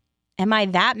 am I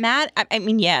that mad? I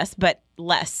mean, yes, but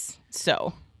less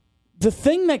so. The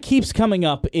thing that keeps coming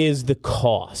up is the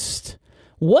cost.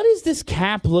 What is this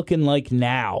cap looking like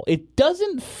now? It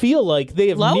doesn't feel like they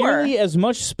have Lower. nearly as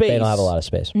much space. They don't have a lot of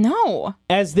space. No.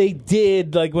 as they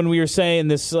did, like when we were saying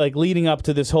this, like leading up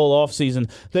to this whole offseason.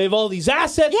 They have all these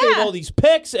assets, they have Yeah. all these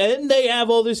picks, and they have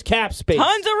all this cap space.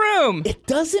 Tons of room. It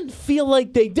doesn't feel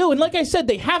like they do. And like I said,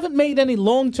 they haven't made any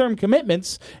long-term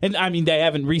commitments. And I mean, they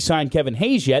haven't re-signed Kevin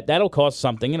Hayes yet. That'll cost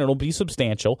something, and it'll be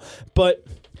substantial. But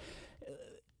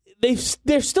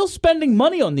they're still spending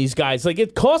money on these guys. Like,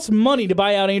 it costs money to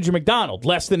buy out Andrew McDonald,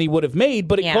 less than he would have made,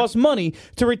 but it Yeah. costs money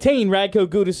to retain Radko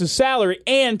Gudas' salary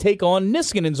and take on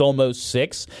Niskanen's almost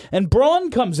 $6, and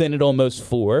Braun comes in at almost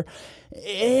 $4.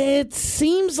 It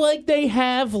seems like they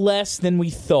have less than we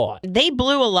thought. They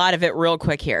blew a lot of it real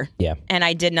quick here. Yeah. And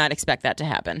I did not expect that to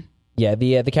happen. Yeah,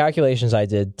 the calculations I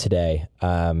did today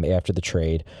after the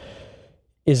trade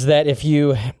is that if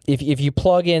you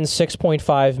plug in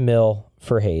 6.5 mil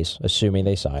for Hayes, assuming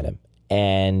they sign him,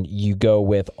 and you go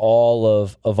with all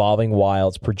of Evolving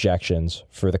Wild's projections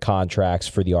for the contracts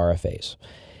for the RFAs,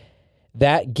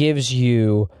 that gives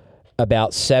you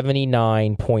about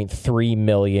 $79.3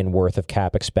 million worth of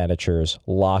cap expenditures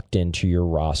locked into your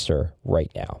roster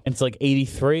right now. It's like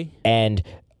 83. And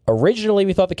originally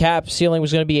we thought the cap ceiling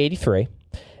was going to be 83.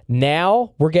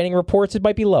 Now we're getting reports it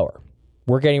might be lower.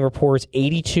 We're getting reports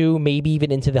 82, maybe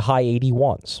even into the high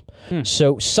 81s.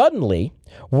 So suddenly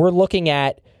we're looking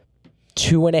at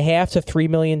 $2.5 to $3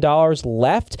 million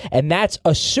left, and that's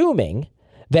assuming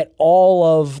that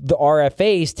all of the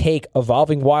RFAs take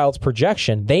Evolving Wild's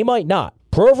projection. They might not.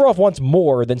 Provorov wants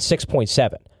more than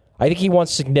 6.7. I think he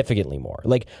wants significantly more.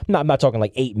 Like, I'm not talking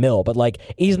like 8 mil, but like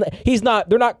he's not.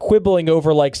 They're not quibbling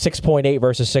over like 6.8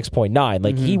 versus 6.9.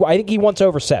 Like I think he wants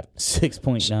over 7.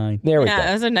 6.9. There we Yeah, go.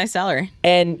 that was a nice salary.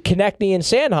 And Konechny and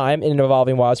Sanheim in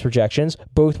Evolving Wild's projections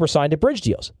both were signed to bridge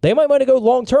deals. They might want to go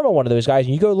long term on one of those guys,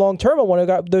 and you go long term on one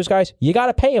of those guys, you got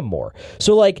to pay him more.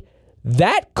 So like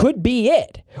that could be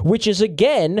it, which is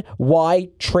again why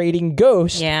trading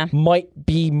Ghost might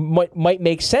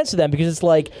make sense to them, because it's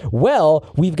like, well,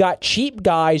 we've got cheap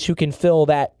guys who can fill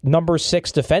that number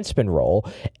 6 defenseman role,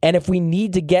 and if we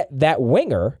need to get that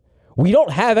winger, we don't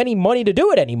have any money to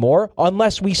do it anymore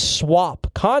unless we swap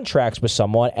contracts with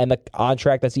someone, and the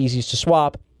contract that's easiest to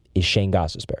swap is Shane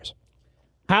Gostisbehere's.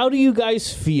 How do you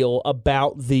guys feel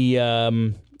about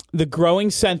the growing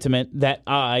sentiment that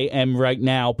I am right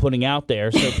now putting out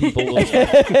there, so people will,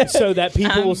 so that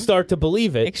people will start to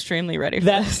believe it? Extremely ready for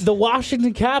That this. the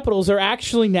Washington Capitals are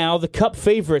actually now the Cup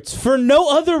favorites for no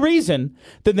other reason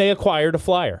than they acquired a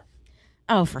Flyer.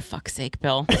 Oh, for fuck's sake,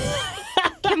 Bill.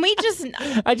 Can we just...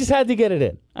 I just had to get it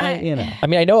in. I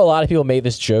mean, I know a lot of people made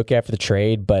this joke after the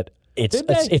trade, but Did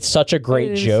they? it's such a I great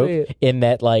didn't see joke it. in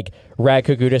that like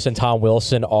Radko Gudas and Tom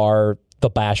Wilson are the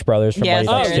Bash Brothers from Yes,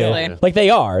 Mighty Ducks 2. seriously. Like they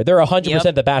are. They're 100%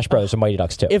 Yep. the Bash Brothers from Mighty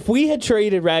Ducks 2. If we had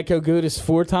traded Radko Gudas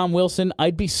for Tom Wilson,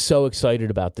 I'd be so excited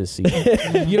about this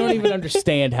season. You don't even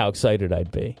understand how excited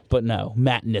I'd be. But no,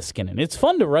 Matt Niskanen. It's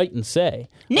fun to write and say.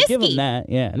 I'll give him Niski. that.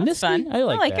 Yeah, That's Niski, fun. I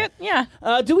like that. it.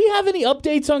 Yeah. Do we have any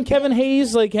updates on Kevin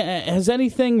Hayes? Like, has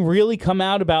anything really come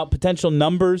out about potential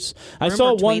numbers? I Rumor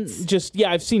saw one. tweets.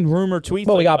 I've seen rumor tweets.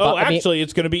 Well, we like, got Bob- I mean- actually,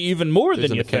 it's going to be even more There's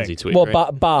than a you McKenzie think. tweet, well,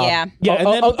 right? Bob. Yeah. Yeah, and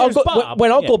then there's Bob.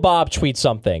 When Uncle Yeah. Bob tweets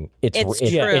something, it's It's true.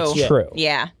 true. It's true.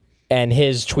 Yeah. And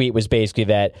his tweet was basically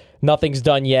that nothing's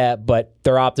done yet, but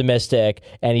they're optimistic.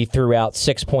 And he threw out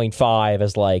 6.5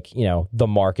 as like, you know, the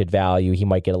market value. He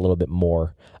might get a little bit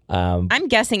more. I'm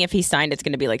guessing if he signed, it's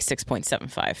going to be like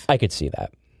 6.75 I could see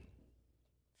that.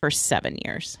 for 7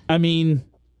 years. I mean,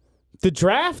 the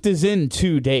draft is in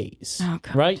 2 days. Oh,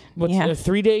 God. Right? What's Yeah.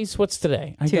 3 days? What's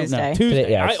today? I don't know. Tuesday.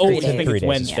 Tuesday. Yeah, I it's always 3 days. think 3 it's days. It's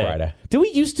Wednesday. Friday. Do we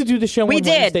used to do the show We on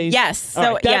did. Wednesdays? Yes. All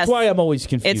So, right, that's yes. why I'm always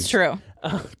confused. It's true.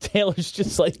 Taylor's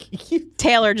just like, you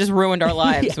Taylor just ruined our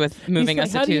lives Yeah. with moving He's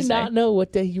us like, to Tuesday. How do you not know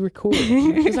what day you record?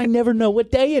 Because I never know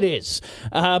what day it is.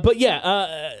 But yeah,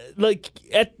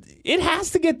 it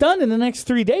has to get done in the next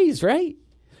 3 days, right?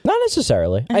 Not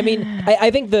necessarily. I mean,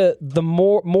 I think the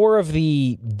more of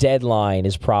the deadline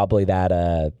is probably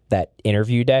that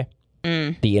interview day,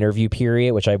 the interview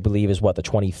period, which I believe is the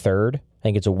 23rd. I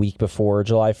think it's a week before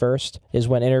July 1st is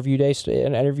when interview day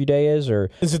is, or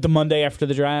Is it the Monday after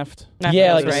the draft?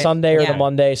 yeah, like right. a Sunday or Yeah. the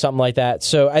Monday, something like that.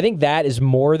 So I think that is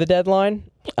more the deadline.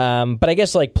 But I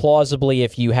guess like plausibly,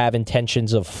 if you have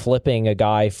intentions of flipping a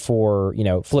guy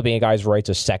flipping a guy's rights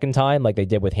a second time, like they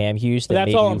did with Ham Hughes, then That's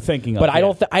maybe all I'm thinking of, But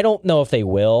yeah. I don't know if they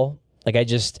will. Like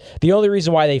the only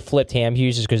reason why they flipped Ham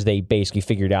Hughes is because they basically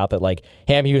figured out that like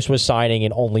Ham Hughes was signing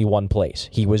in only one place.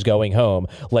 He was going home.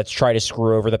 Let's try to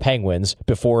screw over the Penguins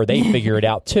before they figure it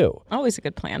out too. Always a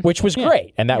good plan. Which was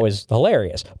great, and that was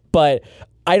hilarious. But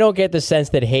I don't get the sense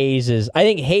that Hayes is. I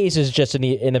think Hayes is just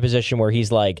in the position where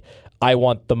he's like, I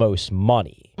want the most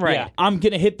money. Right. Yeah, I'm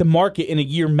gonna hit the market in a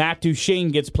year. Matt Duchene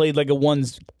gets paid like a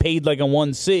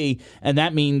 1C, and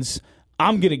that means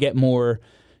I'm gonna get more.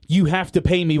 You have to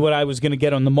pay me what I was gonna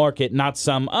get on the market, not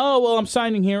some I'm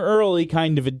signing here early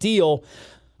kind of a deal.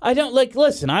 I don't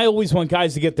listen. I always want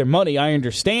guys to get their money. I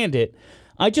understand it.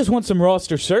 I just want some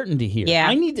roster certainty here. Yeah.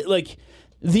 I need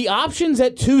the options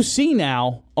at 2C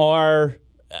now are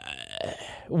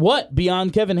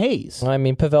beyond Kevin Hayes. I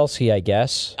mean, Pavelski, I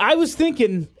guess. I was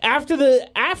thinking after the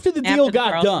deal the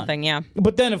got Carlson done. thing, yeah.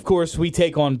 But then, of course, we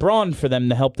take on Braun for them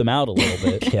to help them out a little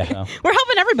bit. Yeah. So. We're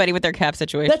helping everybody with their cap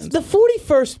situations. That's the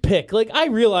 41st pick. I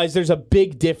realize there's a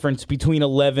big difference between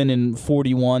 11 and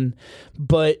 41,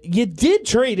 but you did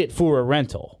trade it for a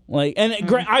rental.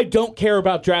 I don't care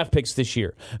about draft picks this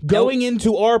year. Going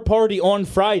into our party on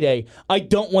Friday, I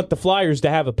don't want the Flyers to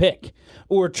have a pick.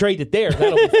 Or trade it there.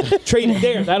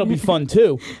 That'll be fun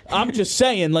too. I'm just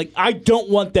saying, I don't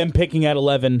want them picking at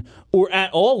 11 or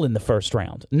at all in the first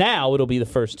round. Now it'll be the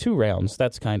first two rounds.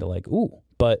 That's kind of ooh.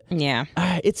 But yeah.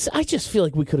 I just feel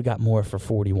like we could have got more for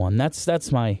 41.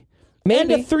 That's my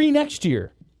Maybe. and a 3 next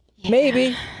year.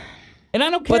 Maybe. And I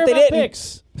don't care But they about didn't.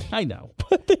 picks. I know.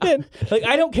 But they didn't.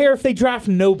 I don't care if they draft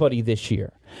nobody this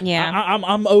year. Yeah.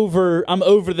 I'm over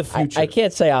the future. I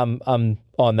can't say I'm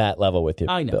on that level with you,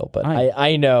 I know. Bill, but I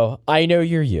I know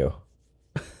you're you.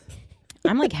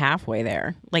 I'm halfway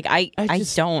there. I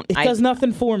don't. It does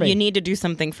nothing for me. You need to do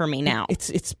something for me now.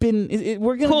 It's been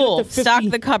we're gonna Cool. get to 50. Stock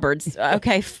the cupboards.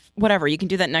 Okay, whatever. You can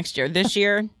do that next year. This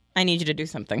year, I need you to do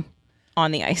something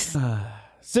on the ice.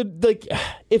 So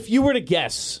if you were to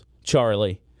guess,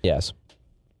 Charlie, Yes.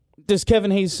 does Kevin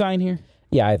Hayes sign here?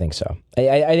 Yeah, I think so.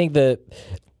 I think the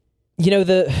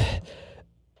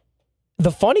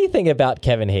funny thing about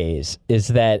Kevin Hayes is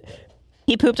that,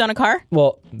 He pooped on a car,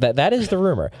 well, that is the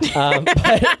rumor.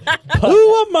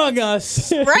 Who among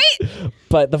us? right?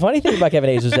 But the funny thing about Kevin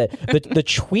Hayes is that the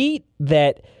tweet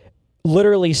that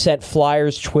literally sent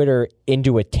Flyers Twitter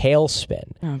into a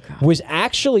tailspin was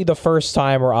actually the first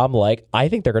time where I'm like, I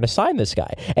think they're going to sign this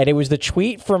guy. And it was the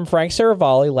tweet from Frank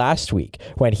Saravalli last week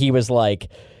when he was like,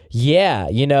 yeah,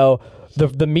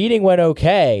 the meeting went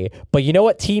okay, but you know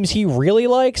what teams he really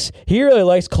likes? He really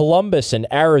likes Columbus and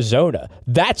Arizona.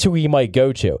 That's who he might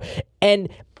go to. And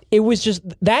it was just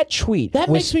that tweet. That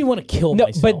makes me want to kill No,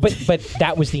 myself. but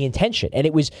that was the intention, and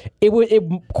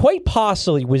it quite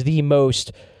possibly was the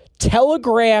most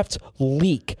telegraphed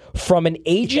leak from an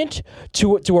agent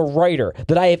to a writer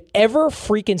that I have ever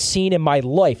freaking seen in my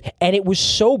life, and it was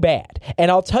so bad. And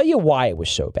I'll tell you why it was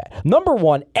so bad. Number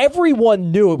one,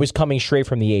 everyone knew it was coming straight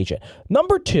from the agent.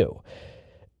 Number two,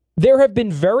 there have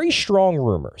been very strong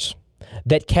rumors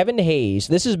that Kevin Hayes,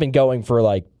 this has been going for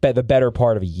the better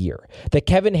part of a year, that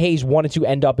Kevin Hayes wanted to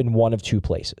end up in one of two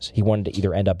places. He wanted to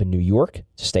either end up in New York,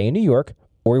 to stay in New York,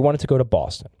 or he wanted to go to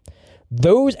Boston.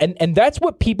 Those and that's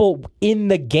what people in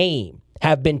the game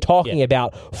have been talking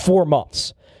about for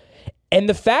months. And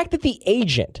the fact that the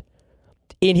agent,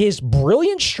 in his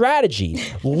brilliant strategy,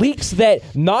 leaks that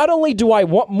not only do I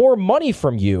want more money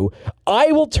from you,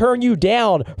 I will turn you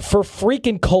down for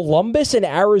freaking Columbus and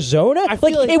Arizona. I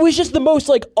feel like- It was just the most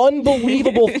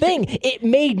unbelievable thing. It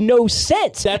made no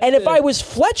sense. And if I was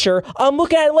Fletcher, I'm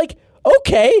looking at it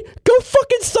okay, go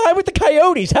fucking sign with the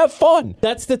Coyotes. Have fun.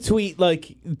 That's the tweet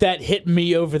that hit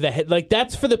me over the head.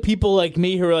 That's for the people like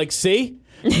me who are see?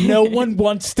 No one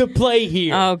wants to play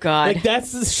here. Oh, God.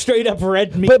 That's the straight up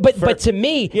red meat. But to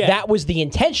me, that was the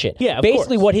intention. Yeah, of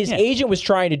basically course. what his agent was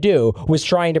trying to do was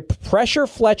trying to pressure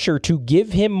Fletcher to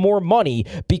give him more money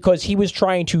because he was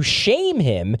trying to shame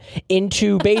him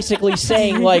into basically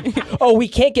saying oh, we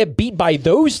can't get beat by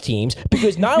those teams,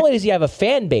 because not only does he have a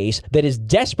fan base that is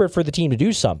desperate for the team to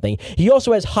do something, he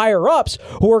also has higher ups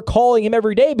who are calling him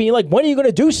every day being when are you going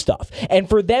to do stuff? And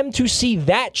for them to see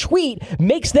that tweet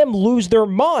makes them lose their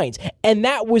minds. And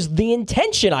that was the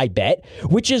intention, I bet,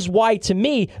 which is why, to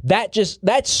me, that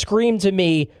screamed to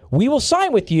me, we will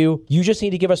sign with you. You just need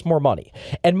to give us more money.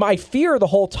 And my fear the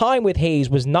whole time with Hayes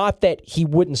was not that he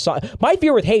wouldn't sign. My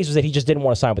fear with Hayes was that he just didn't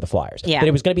want to sign with the Flyers. Yeah. That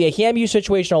it was going to be a Hamu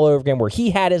situation all over again where he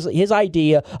had his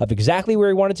idea of exactly where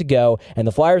he wanted to go, and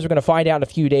the Flyers were going to find out in a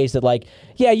few days that, like,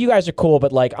 yeah, you guys are cool,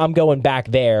 but, like, I'm going back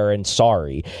there and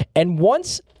sorry. And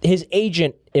once his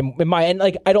agent,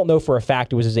 I don't know for a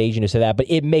fact it was his agent who said that, but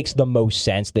it makes the most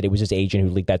sense that it was his agent who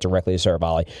leaked that directly to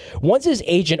Saravalli. Once his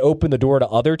agent opened the door to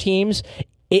other teams,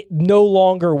 it no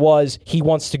longer was he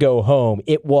wants to go home.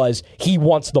 It was he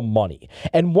wants the money.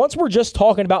 And once we're just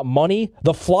talking about money,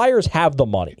 the Flyers have the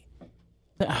money.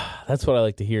 That's what I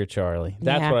like to hear, Charlie.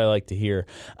 That's Yeah. what I like to hear.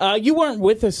 You weren't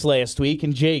with us last week,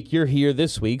 and Jake, you're here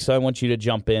this week, so I want you to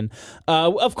jump in.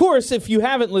 Of course, if you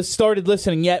haven't started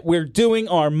listening yet, we're doing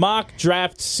our mock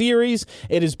draft series.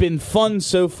 It has been fun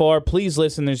so far. Please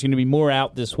listen. There's going to be more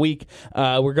out this week.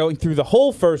 We're going through the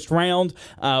whole first round.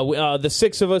 The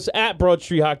six of us at Broad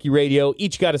Street Hockey Radio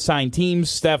each got assigned teams.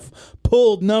 Steph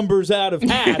pulled numbers out of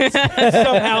hats.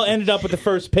 Somehow ended up with the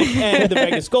first pick and the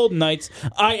Vegas Golden Knights.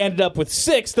 I ended up with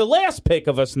 6, the last pick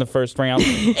of us in the first round,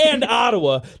 and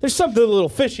Ottawa. There's something a little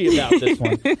fishy about this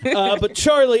one. But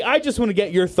Charlie, I just want to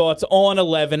get your thoughts on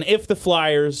 11 if the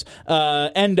Flyers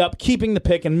end up keeping the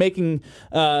pick and making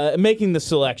the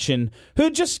selection.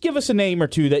 Just give us a name or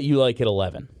two that you like at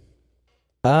 11.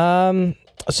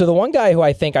 So the one guy who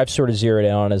I think I've sort of zeroed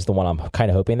in on is the one I'm kind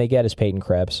of hoping they get is Peyton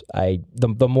Krebs.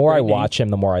 The more I watch him,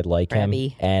 the more I like him,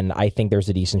 Krebby. and I think there's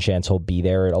a decent chance he'll be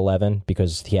there at 11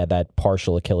 because he had that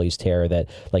partial Achilles tear that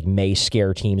like may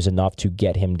scare teams enough to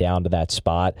get him down to that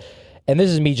spot. And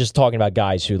this is me just talking about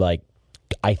guys who like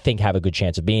I think have a good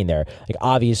chance of being there. Like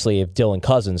obviously, if Dylan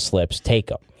Cousins slips,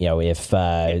 take him. You know, if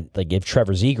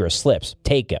Trevor Zegras slips,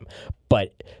 take him.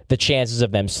 But the chances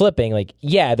of them slipping, like,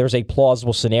 yeah, there's a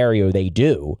plausible scenario they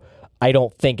do. I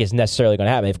don't think is necessarily going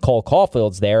to happen. If Cole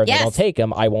Caulfield's there and they don't take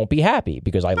him, I won't be happy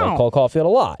because I like Cole Caulfield a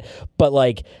lot. But,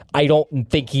 like, I don't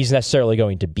think he's necessarily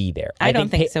going to be there. I don't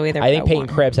think so either. I think Peyton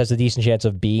Krebs has a decent chance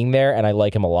of being there, and I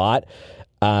like him a lot.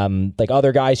 Like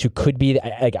other guys who could be,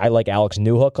 I like Alex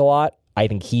Newhook a lot. I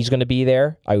think he's going to be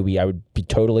there. I would be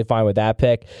totally fine with that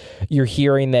pick. You're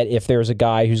hearing that if there's a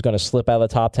guy who's going to slip out of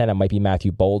the top 10, it might be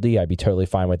Matthew Boldy. I'd be totally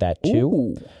fine with that too.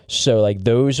 Ooh. So like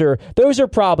those are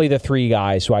probably the 3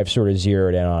 guys who I've sort of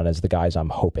zeroed in on as the guys I'm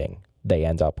hoping they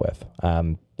end up with.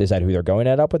 Is that who they're going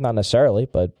to end up with? Not necessarily,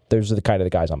 but those are the kind of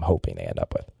the guys I'm hoping they end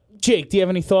up with. Jake, do you have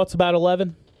any thoughts about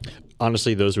 11?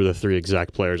 Honestly, those were the 3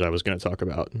 exact players I was going to talk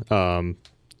about.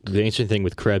 The interesting thing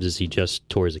with Krebs is he just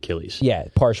tore his Achilles. Yeah,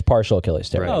 partial Achilles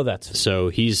tear. Right. Oh, that's so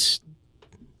he's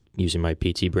using my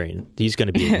PT brain. He's going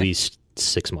to be at least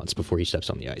 6 months before he steps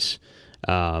on the ice.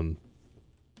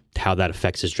 How that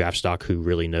affects his draft stock, who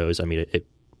really knows? I mean, it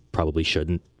probably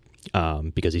shouldn't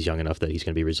because he's young enough that he's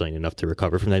going to be resilient enough to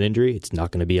recover from that injury. It's not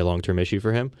going to be a long-term issue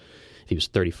for him. If he was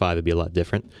 35, it'd be a lot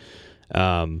different.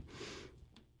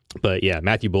 But yeah,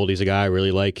 Matthew Boldy's a guy I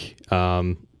really like.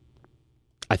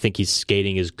 I think his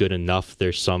skating is good enough.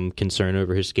 There's some concern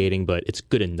over his skating, but it's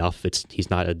good enough. He's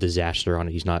not a disaster on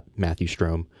it. He's not Matthew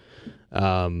Strome.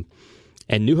 And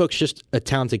Newhook's just a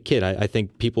talented kid. I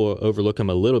think people overlook him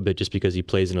a little bit just because he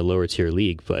plays in a lower tier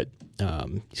league, but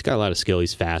he's got a lot of skill.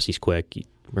 He's fast. He's quick. He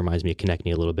reminds me of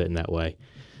Konechny a little bit in that way.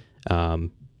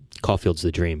 Caulfield's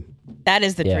the dream. That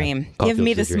is the dream. Caulfield's Give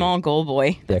me the the dream. small goal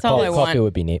boy. That's all I want. Caulfield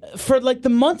would be neat. For like the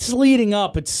months leading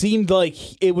up, it seemed like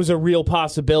it was a real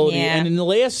possibility. Yeah. And in the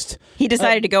last, He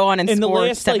decided to go on and in the score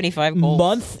last 75 goals.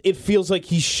 month, it feels like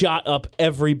he shot up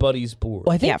everybody's board.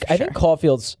 Well, I think Yeah, for I think sure.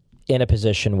 Caulfield's in a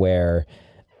position where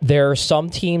there are some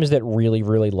teams that really,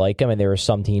 really like him, and there are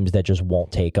some teams that just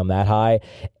won't take him that high.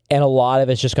 And a lot of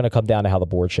it's just going to come down to how the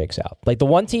board shakes out. Like the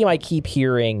one team I keep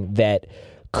hearing that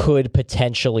could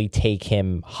potentially take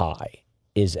him high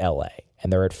is LA,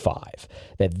 and they're at 5.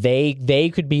 That they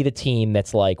could be the team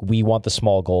that's like, we want the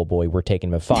small goal boy, we're taking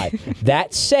him at 5.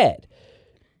 That said,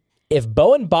 if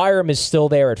Bowen Byram is still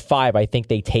there at 5, I think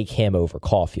they take him over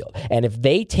Caulfield. And if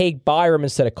they take Byram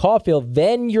instead of Caulfield,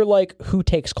 then you're like, who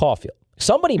takes Caulfield?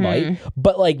 Somebody might,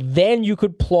 but like then you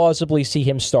could plausibly see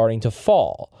him starting to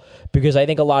fall, because I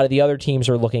think a lot of the other teams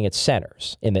are looking at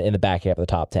centers in the back half of the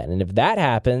top 10. And if that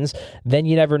happens, then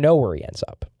you never know where he ends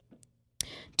up.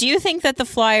 Do you think that the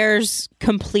Flyers'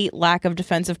 complete lack of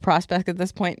defensive prospect at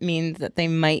this point means that they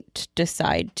might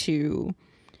decide to,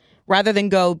 rather than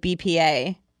go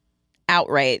BPA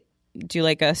outright, do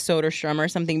like a Soderstrom or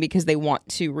something because they want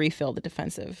to refill the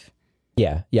defensive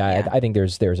Yeah. Yeah. I think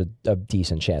there's a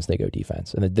decent chance they go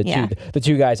defense, and Yeah. the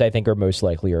two guys I think are most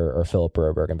likely are Philip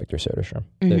Broberg and Victor Soderstrom.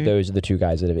 Those are the two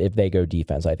guys that if they go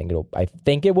defense, I think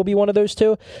it will be one of those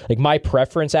two. Like my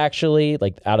preference actually,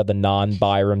 like out of the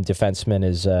non-Byram defensemen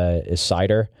is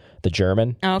Seider, the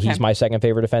German. Oh, okay. He's my second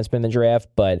favorite defenseman in the draft,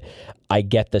 but I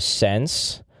get the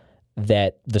sense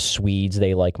that the Swedes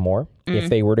they like more if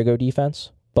they were to go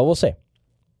defense, but we'll see.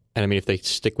 And I mean, if they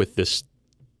stick with this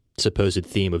supposed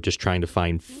theme of just trying to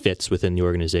find fits within the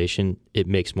organization, it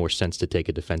makes more sense to take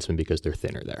a defenseman because they're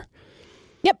thinner there.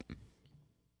 Yep.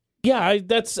 Yeah,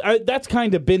 that's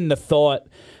kind of been the thought.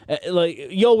 Like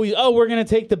you always, we're going to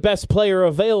take the best player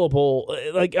available.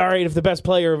 Like, all right, if the best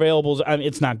player available is, I mean,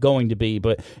 it's not going to be,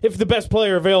 but if the best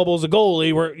player available is a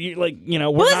goalie, we're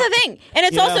Well, that's the thing, and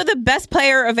it's also the best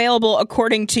player available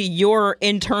according to your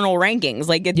internal rankings.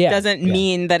 Like, it doesn't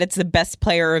mean that it's the best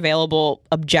player available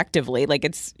objectively. Like,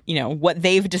 it's what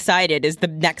they've decided is the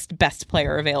next best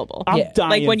player available. I'm dying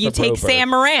like when you for take Broberg. Sam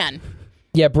Moran.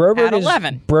 Yeah, At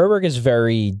 11. Broberg is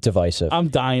very divisive. I'm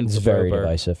dying It's for very Broberg.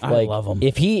 divisive. I love him.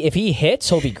 If he hits,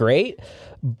 he'll be great.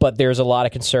 But there's a lot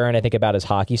of concern, I think, about his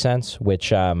hockey sense,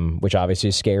 which obviously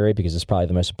is scary because it's probably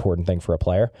the most important thing for a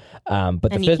player.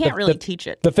 But And you can't really teach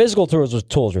it. The physical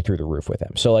tools are through the roof with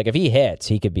him. So, like, if he hits,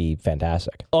 he could be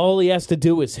fantastic. All he has to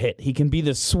do is hit. He can be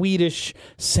the Swedish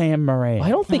Sam Moran. I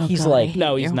don't think he's like.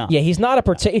 No, he's not. Yeah, he's not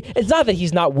it's not that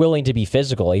he's not willing to be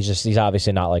physical. He's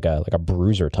obviously not like a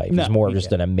bruiser type. No, he's more of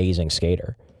just an amazing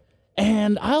skater.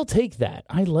 And I'll take that.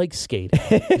 I like skating.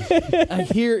 I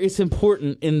hear it's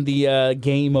important in the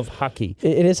game of hockey.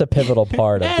 It is a pivotal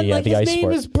part of And the his ice name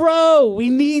sport. is Bro. We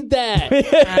need that.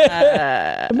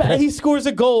 He scores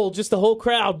a goal, just the whole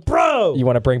crowd. Bro. You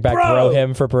want to bring back Bro.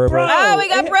 Brohim for Broberg? Bro. Oh, we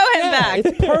got Brohim back.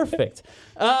 It's perfect.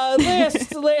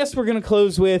 Last we're gonna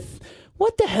close with.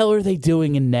 What the hell are they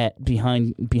doing in net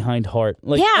behind Hart?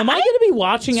 Like, Yeah, am I going to be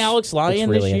watching Alex Lyon It's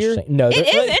really this year? interesting. No, It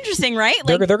is interesting, right?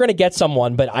 they're going to get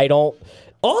someone, but I don't.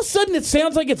 All of a sudden, it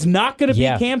sounds like it's not going to be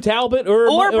Yeah. Cam Talbot or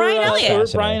Brian Elliott. or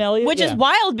Brian Elliott, Which is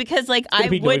wild because, like, I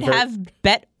be would Neuvirth. have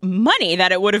bet money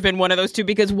that it would have been one of those two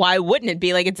because why wouldn't it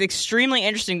be? Like, it's extremely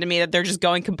interesting to me that they're just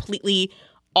going completely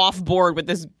off board with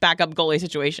this backup goalie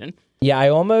situation. Yeah, I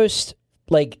almost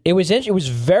like it was. It was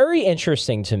very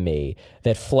interesting to me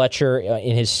that Fletcher,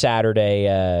 in his Saturday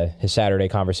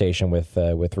conversation with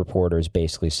reporters,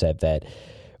 basically said that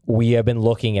we have been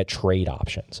looking at trade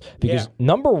options because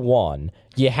number one,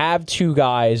 you have two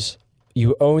guys.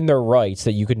 You own their rights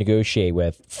that you could negotiate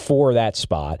with for that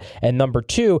spot. And number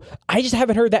two, I just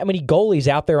haven't heard that many goalies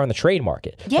out there on the trade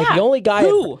market. Yeah. Like the only guy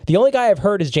Who? I've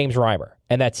heard is James Reimer,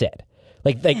 and that's it.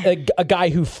 Like a guy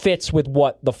who fits with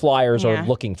what the Flyers are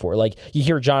looking for. Like you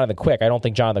hear Jonathan Quick. I don't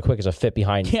think Jonathan Quick is a fit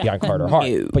behind Carter Hart,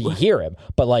 but you hear him.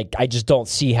 But like I just don't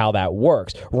see how that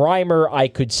works. Reimer, I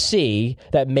could see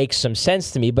that makes some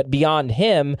sense to me, but beyond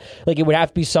him, like it would have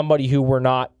to be somebody who we're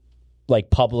not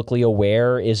like publicly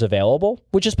aware is available,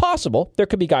 which is possible. There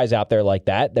could be guys out there like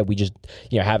that we just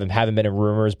haven't been in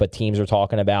rumors, but teams are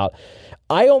talking about.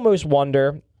 I almost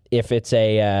wonder if it's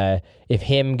if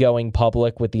him going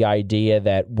public with the idea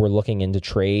that we're looking into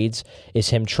trades is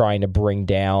him trying to bring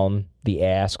down the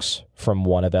asks from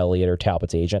one of Elliott or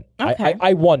Talbot's agent. Okay.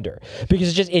 I wonder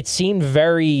because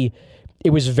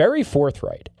it was very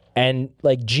forthright. And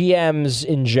like GMs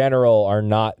in general are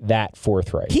not that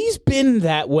forthright. He's been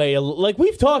that way. Like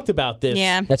we've talked about this.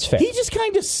 Yeah. That's fair. He just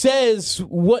kind of says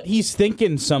what he's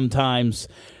thinking sometimes.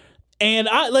 And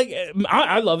I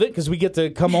love it because we get to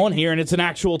come on here and it's an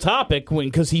actual topic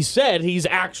because he said he's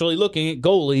actually looking at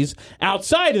goalies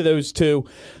outside of those two.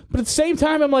 But at the same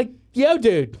time, I'm like, yo,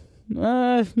 dude,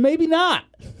 maybe not.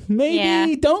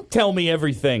 Maybe don't tell me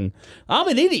everything. I'm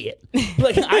an idiot.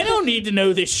 Like I don't need to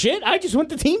know this shit. I just want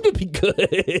the team to be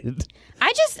good.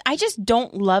 I just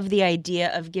don't love the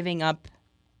idea of giving up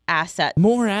assets.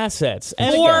 More assets.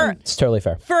 And Or- again, It's totally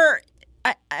fair.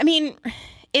 I mean,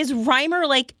 is Reimer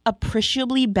like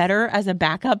appreciably better as a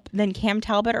backup than Cam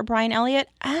Talbot or Brian Elliott?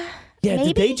 yeah, maybe?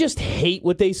 did they just hate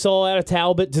what they saw out of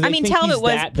Talbot? Do they I mean, think Talbot he's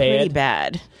was that pretty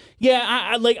bad? bad. Yeah,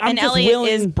 I'm And just Elliott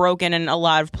willing. is broken in a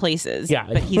lot of places. Yeah.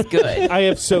 But he's good. I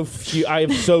have so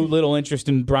little interest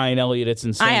in Brian Elliott. It's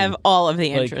insane. I have all of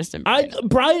the Like, interest in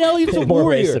Brian Elliott is a More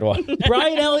warrior. wasted one.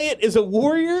 Brian Elliott is a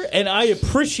warrior, and I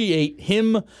appreciate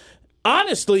him.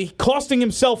 Honestly, costing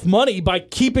himself money by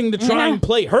keeping the try and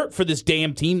play hurt for this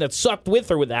damn team that sucked with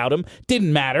or without him.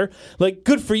 Didn't matter. Like,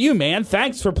 good for you, man.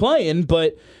 Thanks for playing,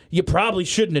 but you probably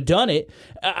shouldn't have done it.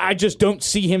 I just don't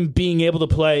see him being able to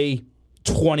play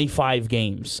 25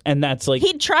 games, and that's like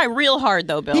He'd try real hard,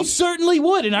 though, Bill. he certainly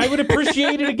would, and I would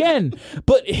appreciate it again.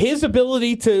 But his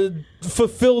ability to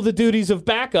fulfill the duties of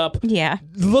backup Yeah.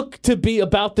 look to be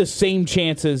about the same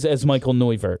chances as Michael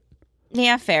Neuvert.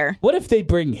 Yeah, fair. What if they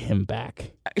bring him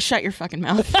back? Shut your fucking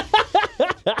mouth.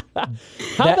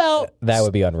 That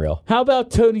would be unreal. How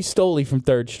about Tony Stoley from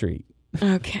 3rd Street?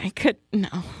 Okay, no.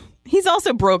 He's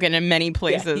also broken in many Yeah,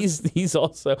 places. he's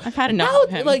also. I've had enough Now, of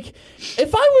him. Like,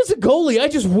 if I was a goalie, I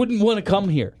just wouldn't want to come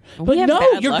here. We But have no,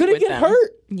 bad you're luck gonna with get them.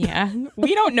 hurt. Yeah.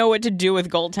 We don't know what to do with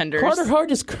goaltenders. Carter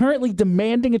Hart is currently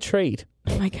demanding a trade.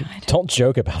 Oh, my God. Don't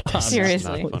joke about this.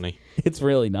 Seriously. Not funny. It's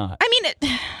really not. I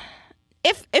mean,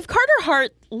 if Carter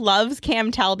Hart loves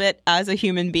Cam Talbot as a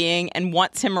human being and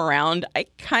wants him around, I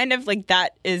kind of like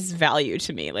that is value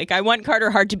to me. Like I want Carter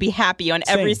Hart to be happy on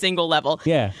every Same. single level.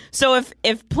 Yeah. So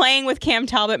if playing with Cam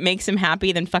Talbot makes him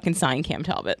happy, then fucking sign Cam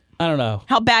Talbot. I don't know.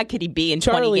 How bad could he be in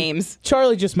 20 games?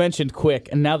 Charlie just mentioned Quick,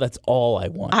 and now that's all I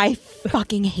want. I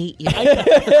fucking hate you.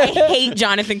 I hate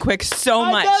Jonathan Quick so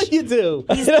much. I know you do.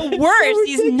 He's the worst.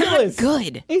 He's not ridiculous.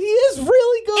 good. He is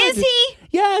really good. Is he?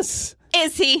 Yes.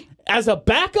 Is he? As a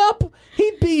backup,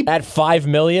 he'd be. At $5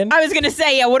 million, I was going to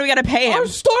say, yeah, what do we got to pay him? Our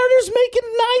starter's making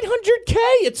 $900K.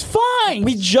 It's fine.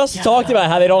 we just talked about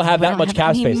how they don't have that don't much have cap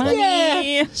any space. money.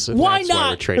 Yeah. So Why that's Why we're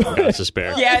not? trading Ghost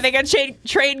Despair. Yeah, they got to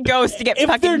trade Ghost to get If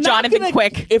they're fucking not Jonathan gonna-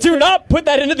 Quick. If Do not put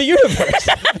that into the universe.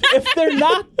 if they're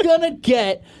not gonna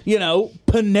get,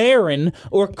 Panarin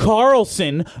or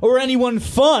Carlson or anyone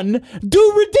fun,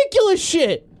 do ridiculous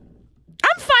shit.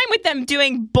 I'm fine with them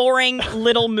doing boring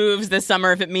little moves this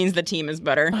summer if it means the team is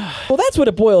better. Well, that's what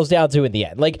it boils down to in the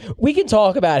end. Like, we can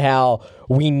talk about how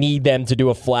we need them to do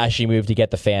a flashy move to get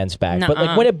the fans back, but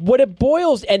like when it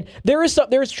boils, and there is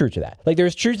truth to that. Like,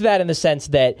 there's truth to that in the sense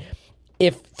that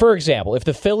if, for example, if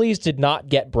the Phillies did not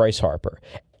get Bryce Harper,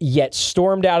 yet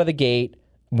stormed out of the gate,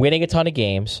 winning a ton of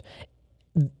games,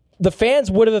 the fans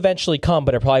would have eventually come,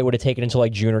 but it probably would have taken until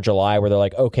like June or July where they're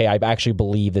like, okay, I actually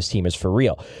believe this team is for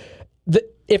real.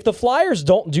 If the Flyers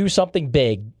don't do something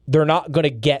big, they're not going to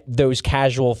get those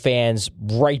casual fans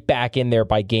right back in there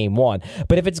by game 1.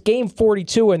 But if it's game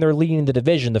 42 and they're leading the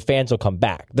division, the fans will come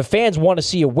back. The fans want to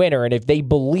see a winner, and if they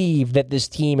believe that this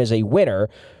team is a winner,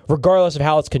 regardless of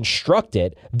how it's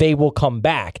constructed, they will come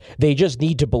back. They just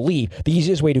need to believe. The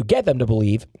easiest way to get them to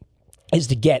believe is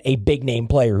to get a big-name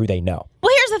player who they know.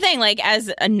 Well, here's the thing. Like,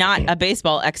 as not a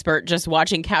baseball expert, just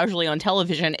watching casually on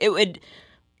television, it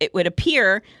would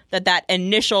appear that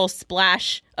initial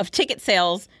splash of ticket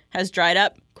sales has dried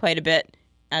up quite a bit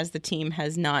as the team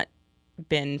has not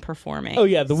been performing. Oh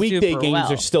yeah, the weekday super games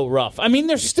well. are still rough. I mean,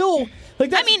 they're still like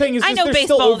that's I mean, the thing is I just know they're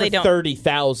baseball, still over they don't-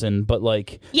 30,000, but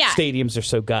like Yeah. stadiums are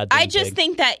so goddamn I just big.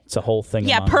 think that it's a whole thing.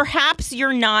 yeah, of mine. perhaps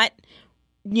you're not,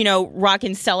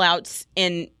 rocking sellouts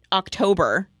in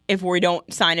October if we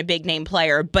don't sign a big name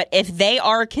player. But if they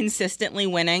are consistently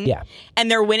winning Yeah. and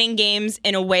they're winning games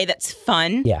in a way that's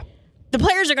fun, Yeah. the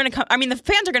players are going to come. I mean, the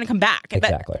fans are going to come back.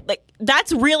 Exactly.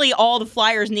 That's really all the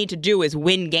Flyers need to do is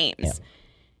win games. Yeah.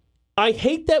 I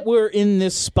hate that we're in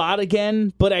this spot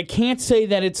again, but I can't say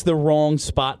that it's the wrong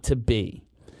spot to be.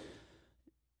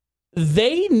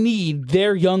 They need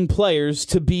their young players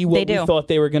to be what They we do. thought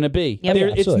they were going to be. Yep. They're-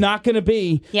 Yeah, it's absolutely. not going to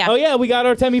be, Yeah. oh, yeah, we got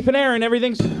Artemi Panarin.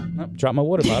 Everything's... Oh, drop my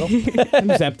water bottle. It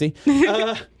was empty.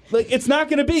 It's not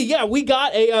going to be, yeah, we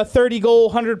got a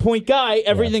 30-goal, 100-point guy.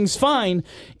 Everything's fine.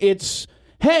 It's,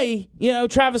 hey,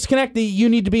 Travis Konechny, you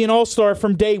need to be an all-star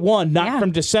from day one, not Yeah.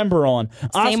 from December on.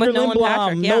 Same with Nolan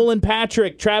Patrick, yeah. Nolan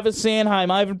Patrick, Travis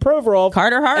Sanheim, Ivan Provorov.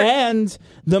 Carter Hart. And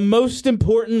the most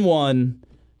important one,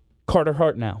 Carter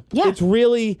Hart now. Yeah. It's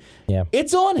really, Yeah.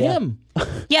 it's on him.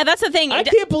 Yeah, that's the thing. I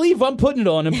can't believe I'm putting it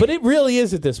on him, but it really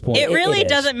is at this point. It really it is.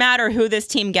 doesn't matter who this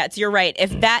team gets. You're right.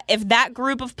 If that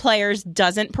group of players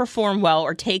doesn't perform well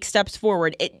or take steps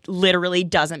forward, it literally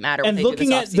doesn't matter. And what they looking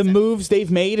do at this the offseason. moves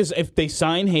they've made, is if they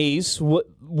sign Hayes,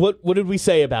 what did we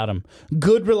say about him?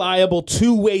 Good, reliable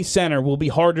two-way center will be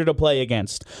harder to play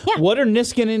against. Yeah. What are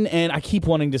Niskanen and I keep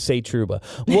wanting to say Trouba?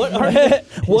 What are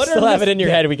Still have it in your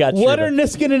head, we got What Trouba. are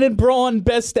Niskanen and Braun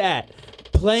best at?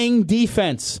 Playing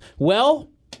defense. Well,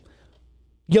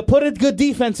 you put a good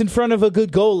defense in front of a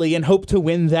good goalie and hope to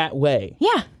win that way.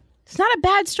 Yeah, it's not a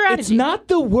bad strategy. It's not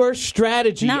the worst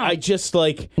strategy. No. I just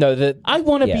No, I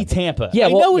want to yeah. be Tampa. Yeah,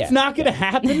 I well, know it's yeah. not going to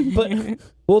happen, but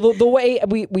Well, the way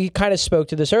we kind of spoke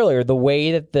to this earlier, the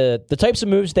way that the types of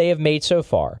moves they have made so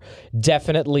far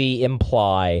definitely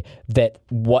imply that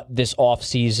what this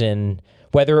offseason,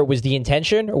 whether it was the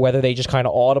intention or whether they just kind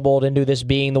of audibled into this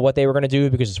being what they were going to do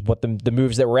because it's what the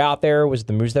moves that were out there was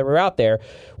the moves that were out there.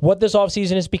 What this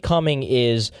offseason is becoming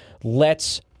is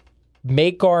let's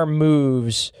make our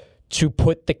moves to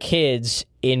put the kids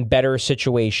in better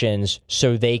situations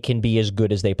so they can be as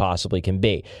good as they possibly can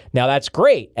be. Now, that's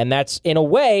great, and that's, in a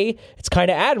way, it's kind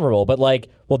of admirable, but like,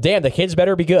 well, damn, the kids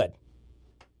better be good.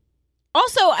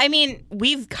 Also, I mean,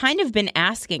 we've kind of been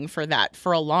asking for that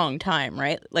for a long time,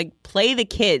 right? Like, play the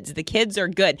kids. The kids are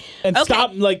good. And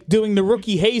stop like doing the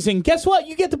rookie hazing. Guess what?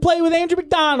 You get to play with Andrew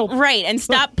McDonald. Right, and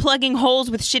stop plugging holes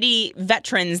with shitty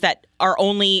veterans that are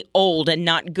only old and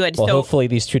not good. Well, so hopefully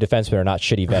these two defensemen are not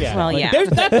shitty veterans. Well, Like, yeah.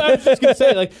 that's what I was just gonna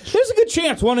say. Like, there's a good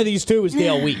chance one of these two is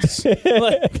Dale Weiss.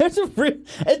 Like,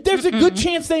 there's a good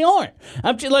chance they aren't.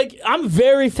 I'm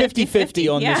very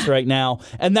 50-50 on this right now,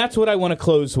 and that's what I want to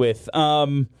close with.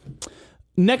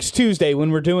 Next Tuesday, when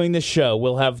we're doing this show,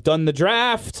 we'll have done the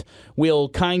draft. We'll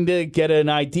kind of get an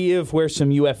idea of where some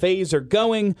UFAs are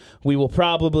going. We will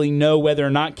probably know whether or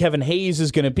not Kevin Hayes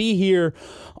is going to be here.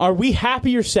 Are we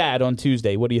happy or sad on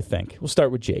Tuesday? What do you think? We'll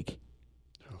start with Jake.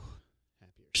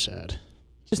 Happy or sad?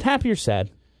 Just happy or sad?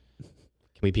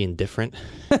 Can we be indifferent?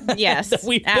 Yes,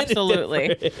 We've been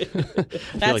absolutely. I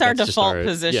That's feel our just default our-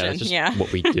 position. Yeah, that's just Yeah.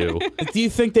 what we do. Do you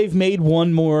think they've made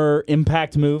one more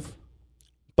impact move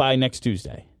by next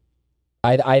Tuesday?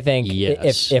 I think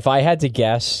Yes. if I had to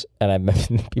guess, and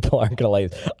people aren't going to like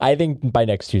this, I think by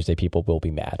next Tuesday people will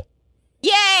be mad.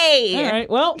 Yay! All right,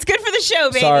 well, It's good for the show,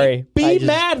 baby. Sorry. be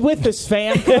mad with us,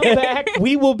 fam. Come back.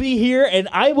 We will be here, and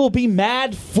I will be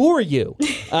mad for you.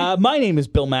 My name is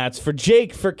Bill Matz. For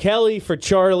Jake, for Kelly, for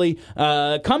Charlie,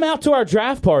 come out to our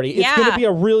draft party. It's Yeah. going to be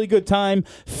a really good time.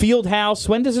 Field House.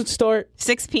 When does it start?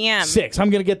 6 p.m. 6. I'm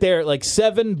going to get there at like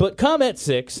 7, but come at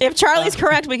 6. If Charlie's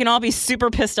correct, we can all be super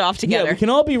pissed off together. Yeah, we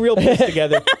can all be real pissed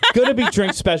together. Going to be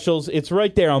drink specials. It's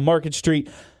right there on Market Street.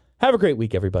 Have a great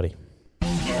week, everybody. Are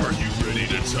you ready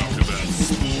to talk about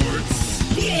sports?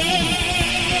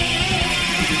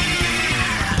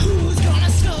 Who's gonna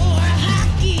score a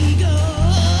hockey goal?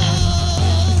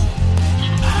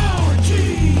 Our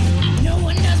team. No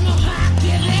one does more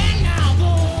hockey than our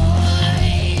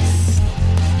boys.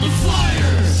 The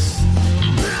Flyers.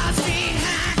 Broad Street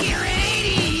Hockey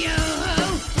Radio.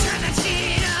 Turn that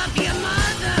shit up, you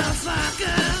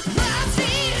motherfucker. Broad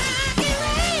Street Hockey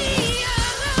Radio.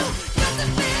 Got the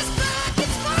best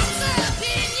fucking sports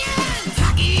opinion.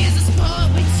 Hockey is a sport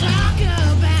we talk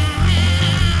about.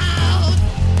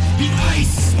 The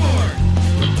ice sport.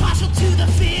 We're partial to the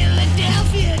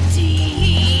Philadelphia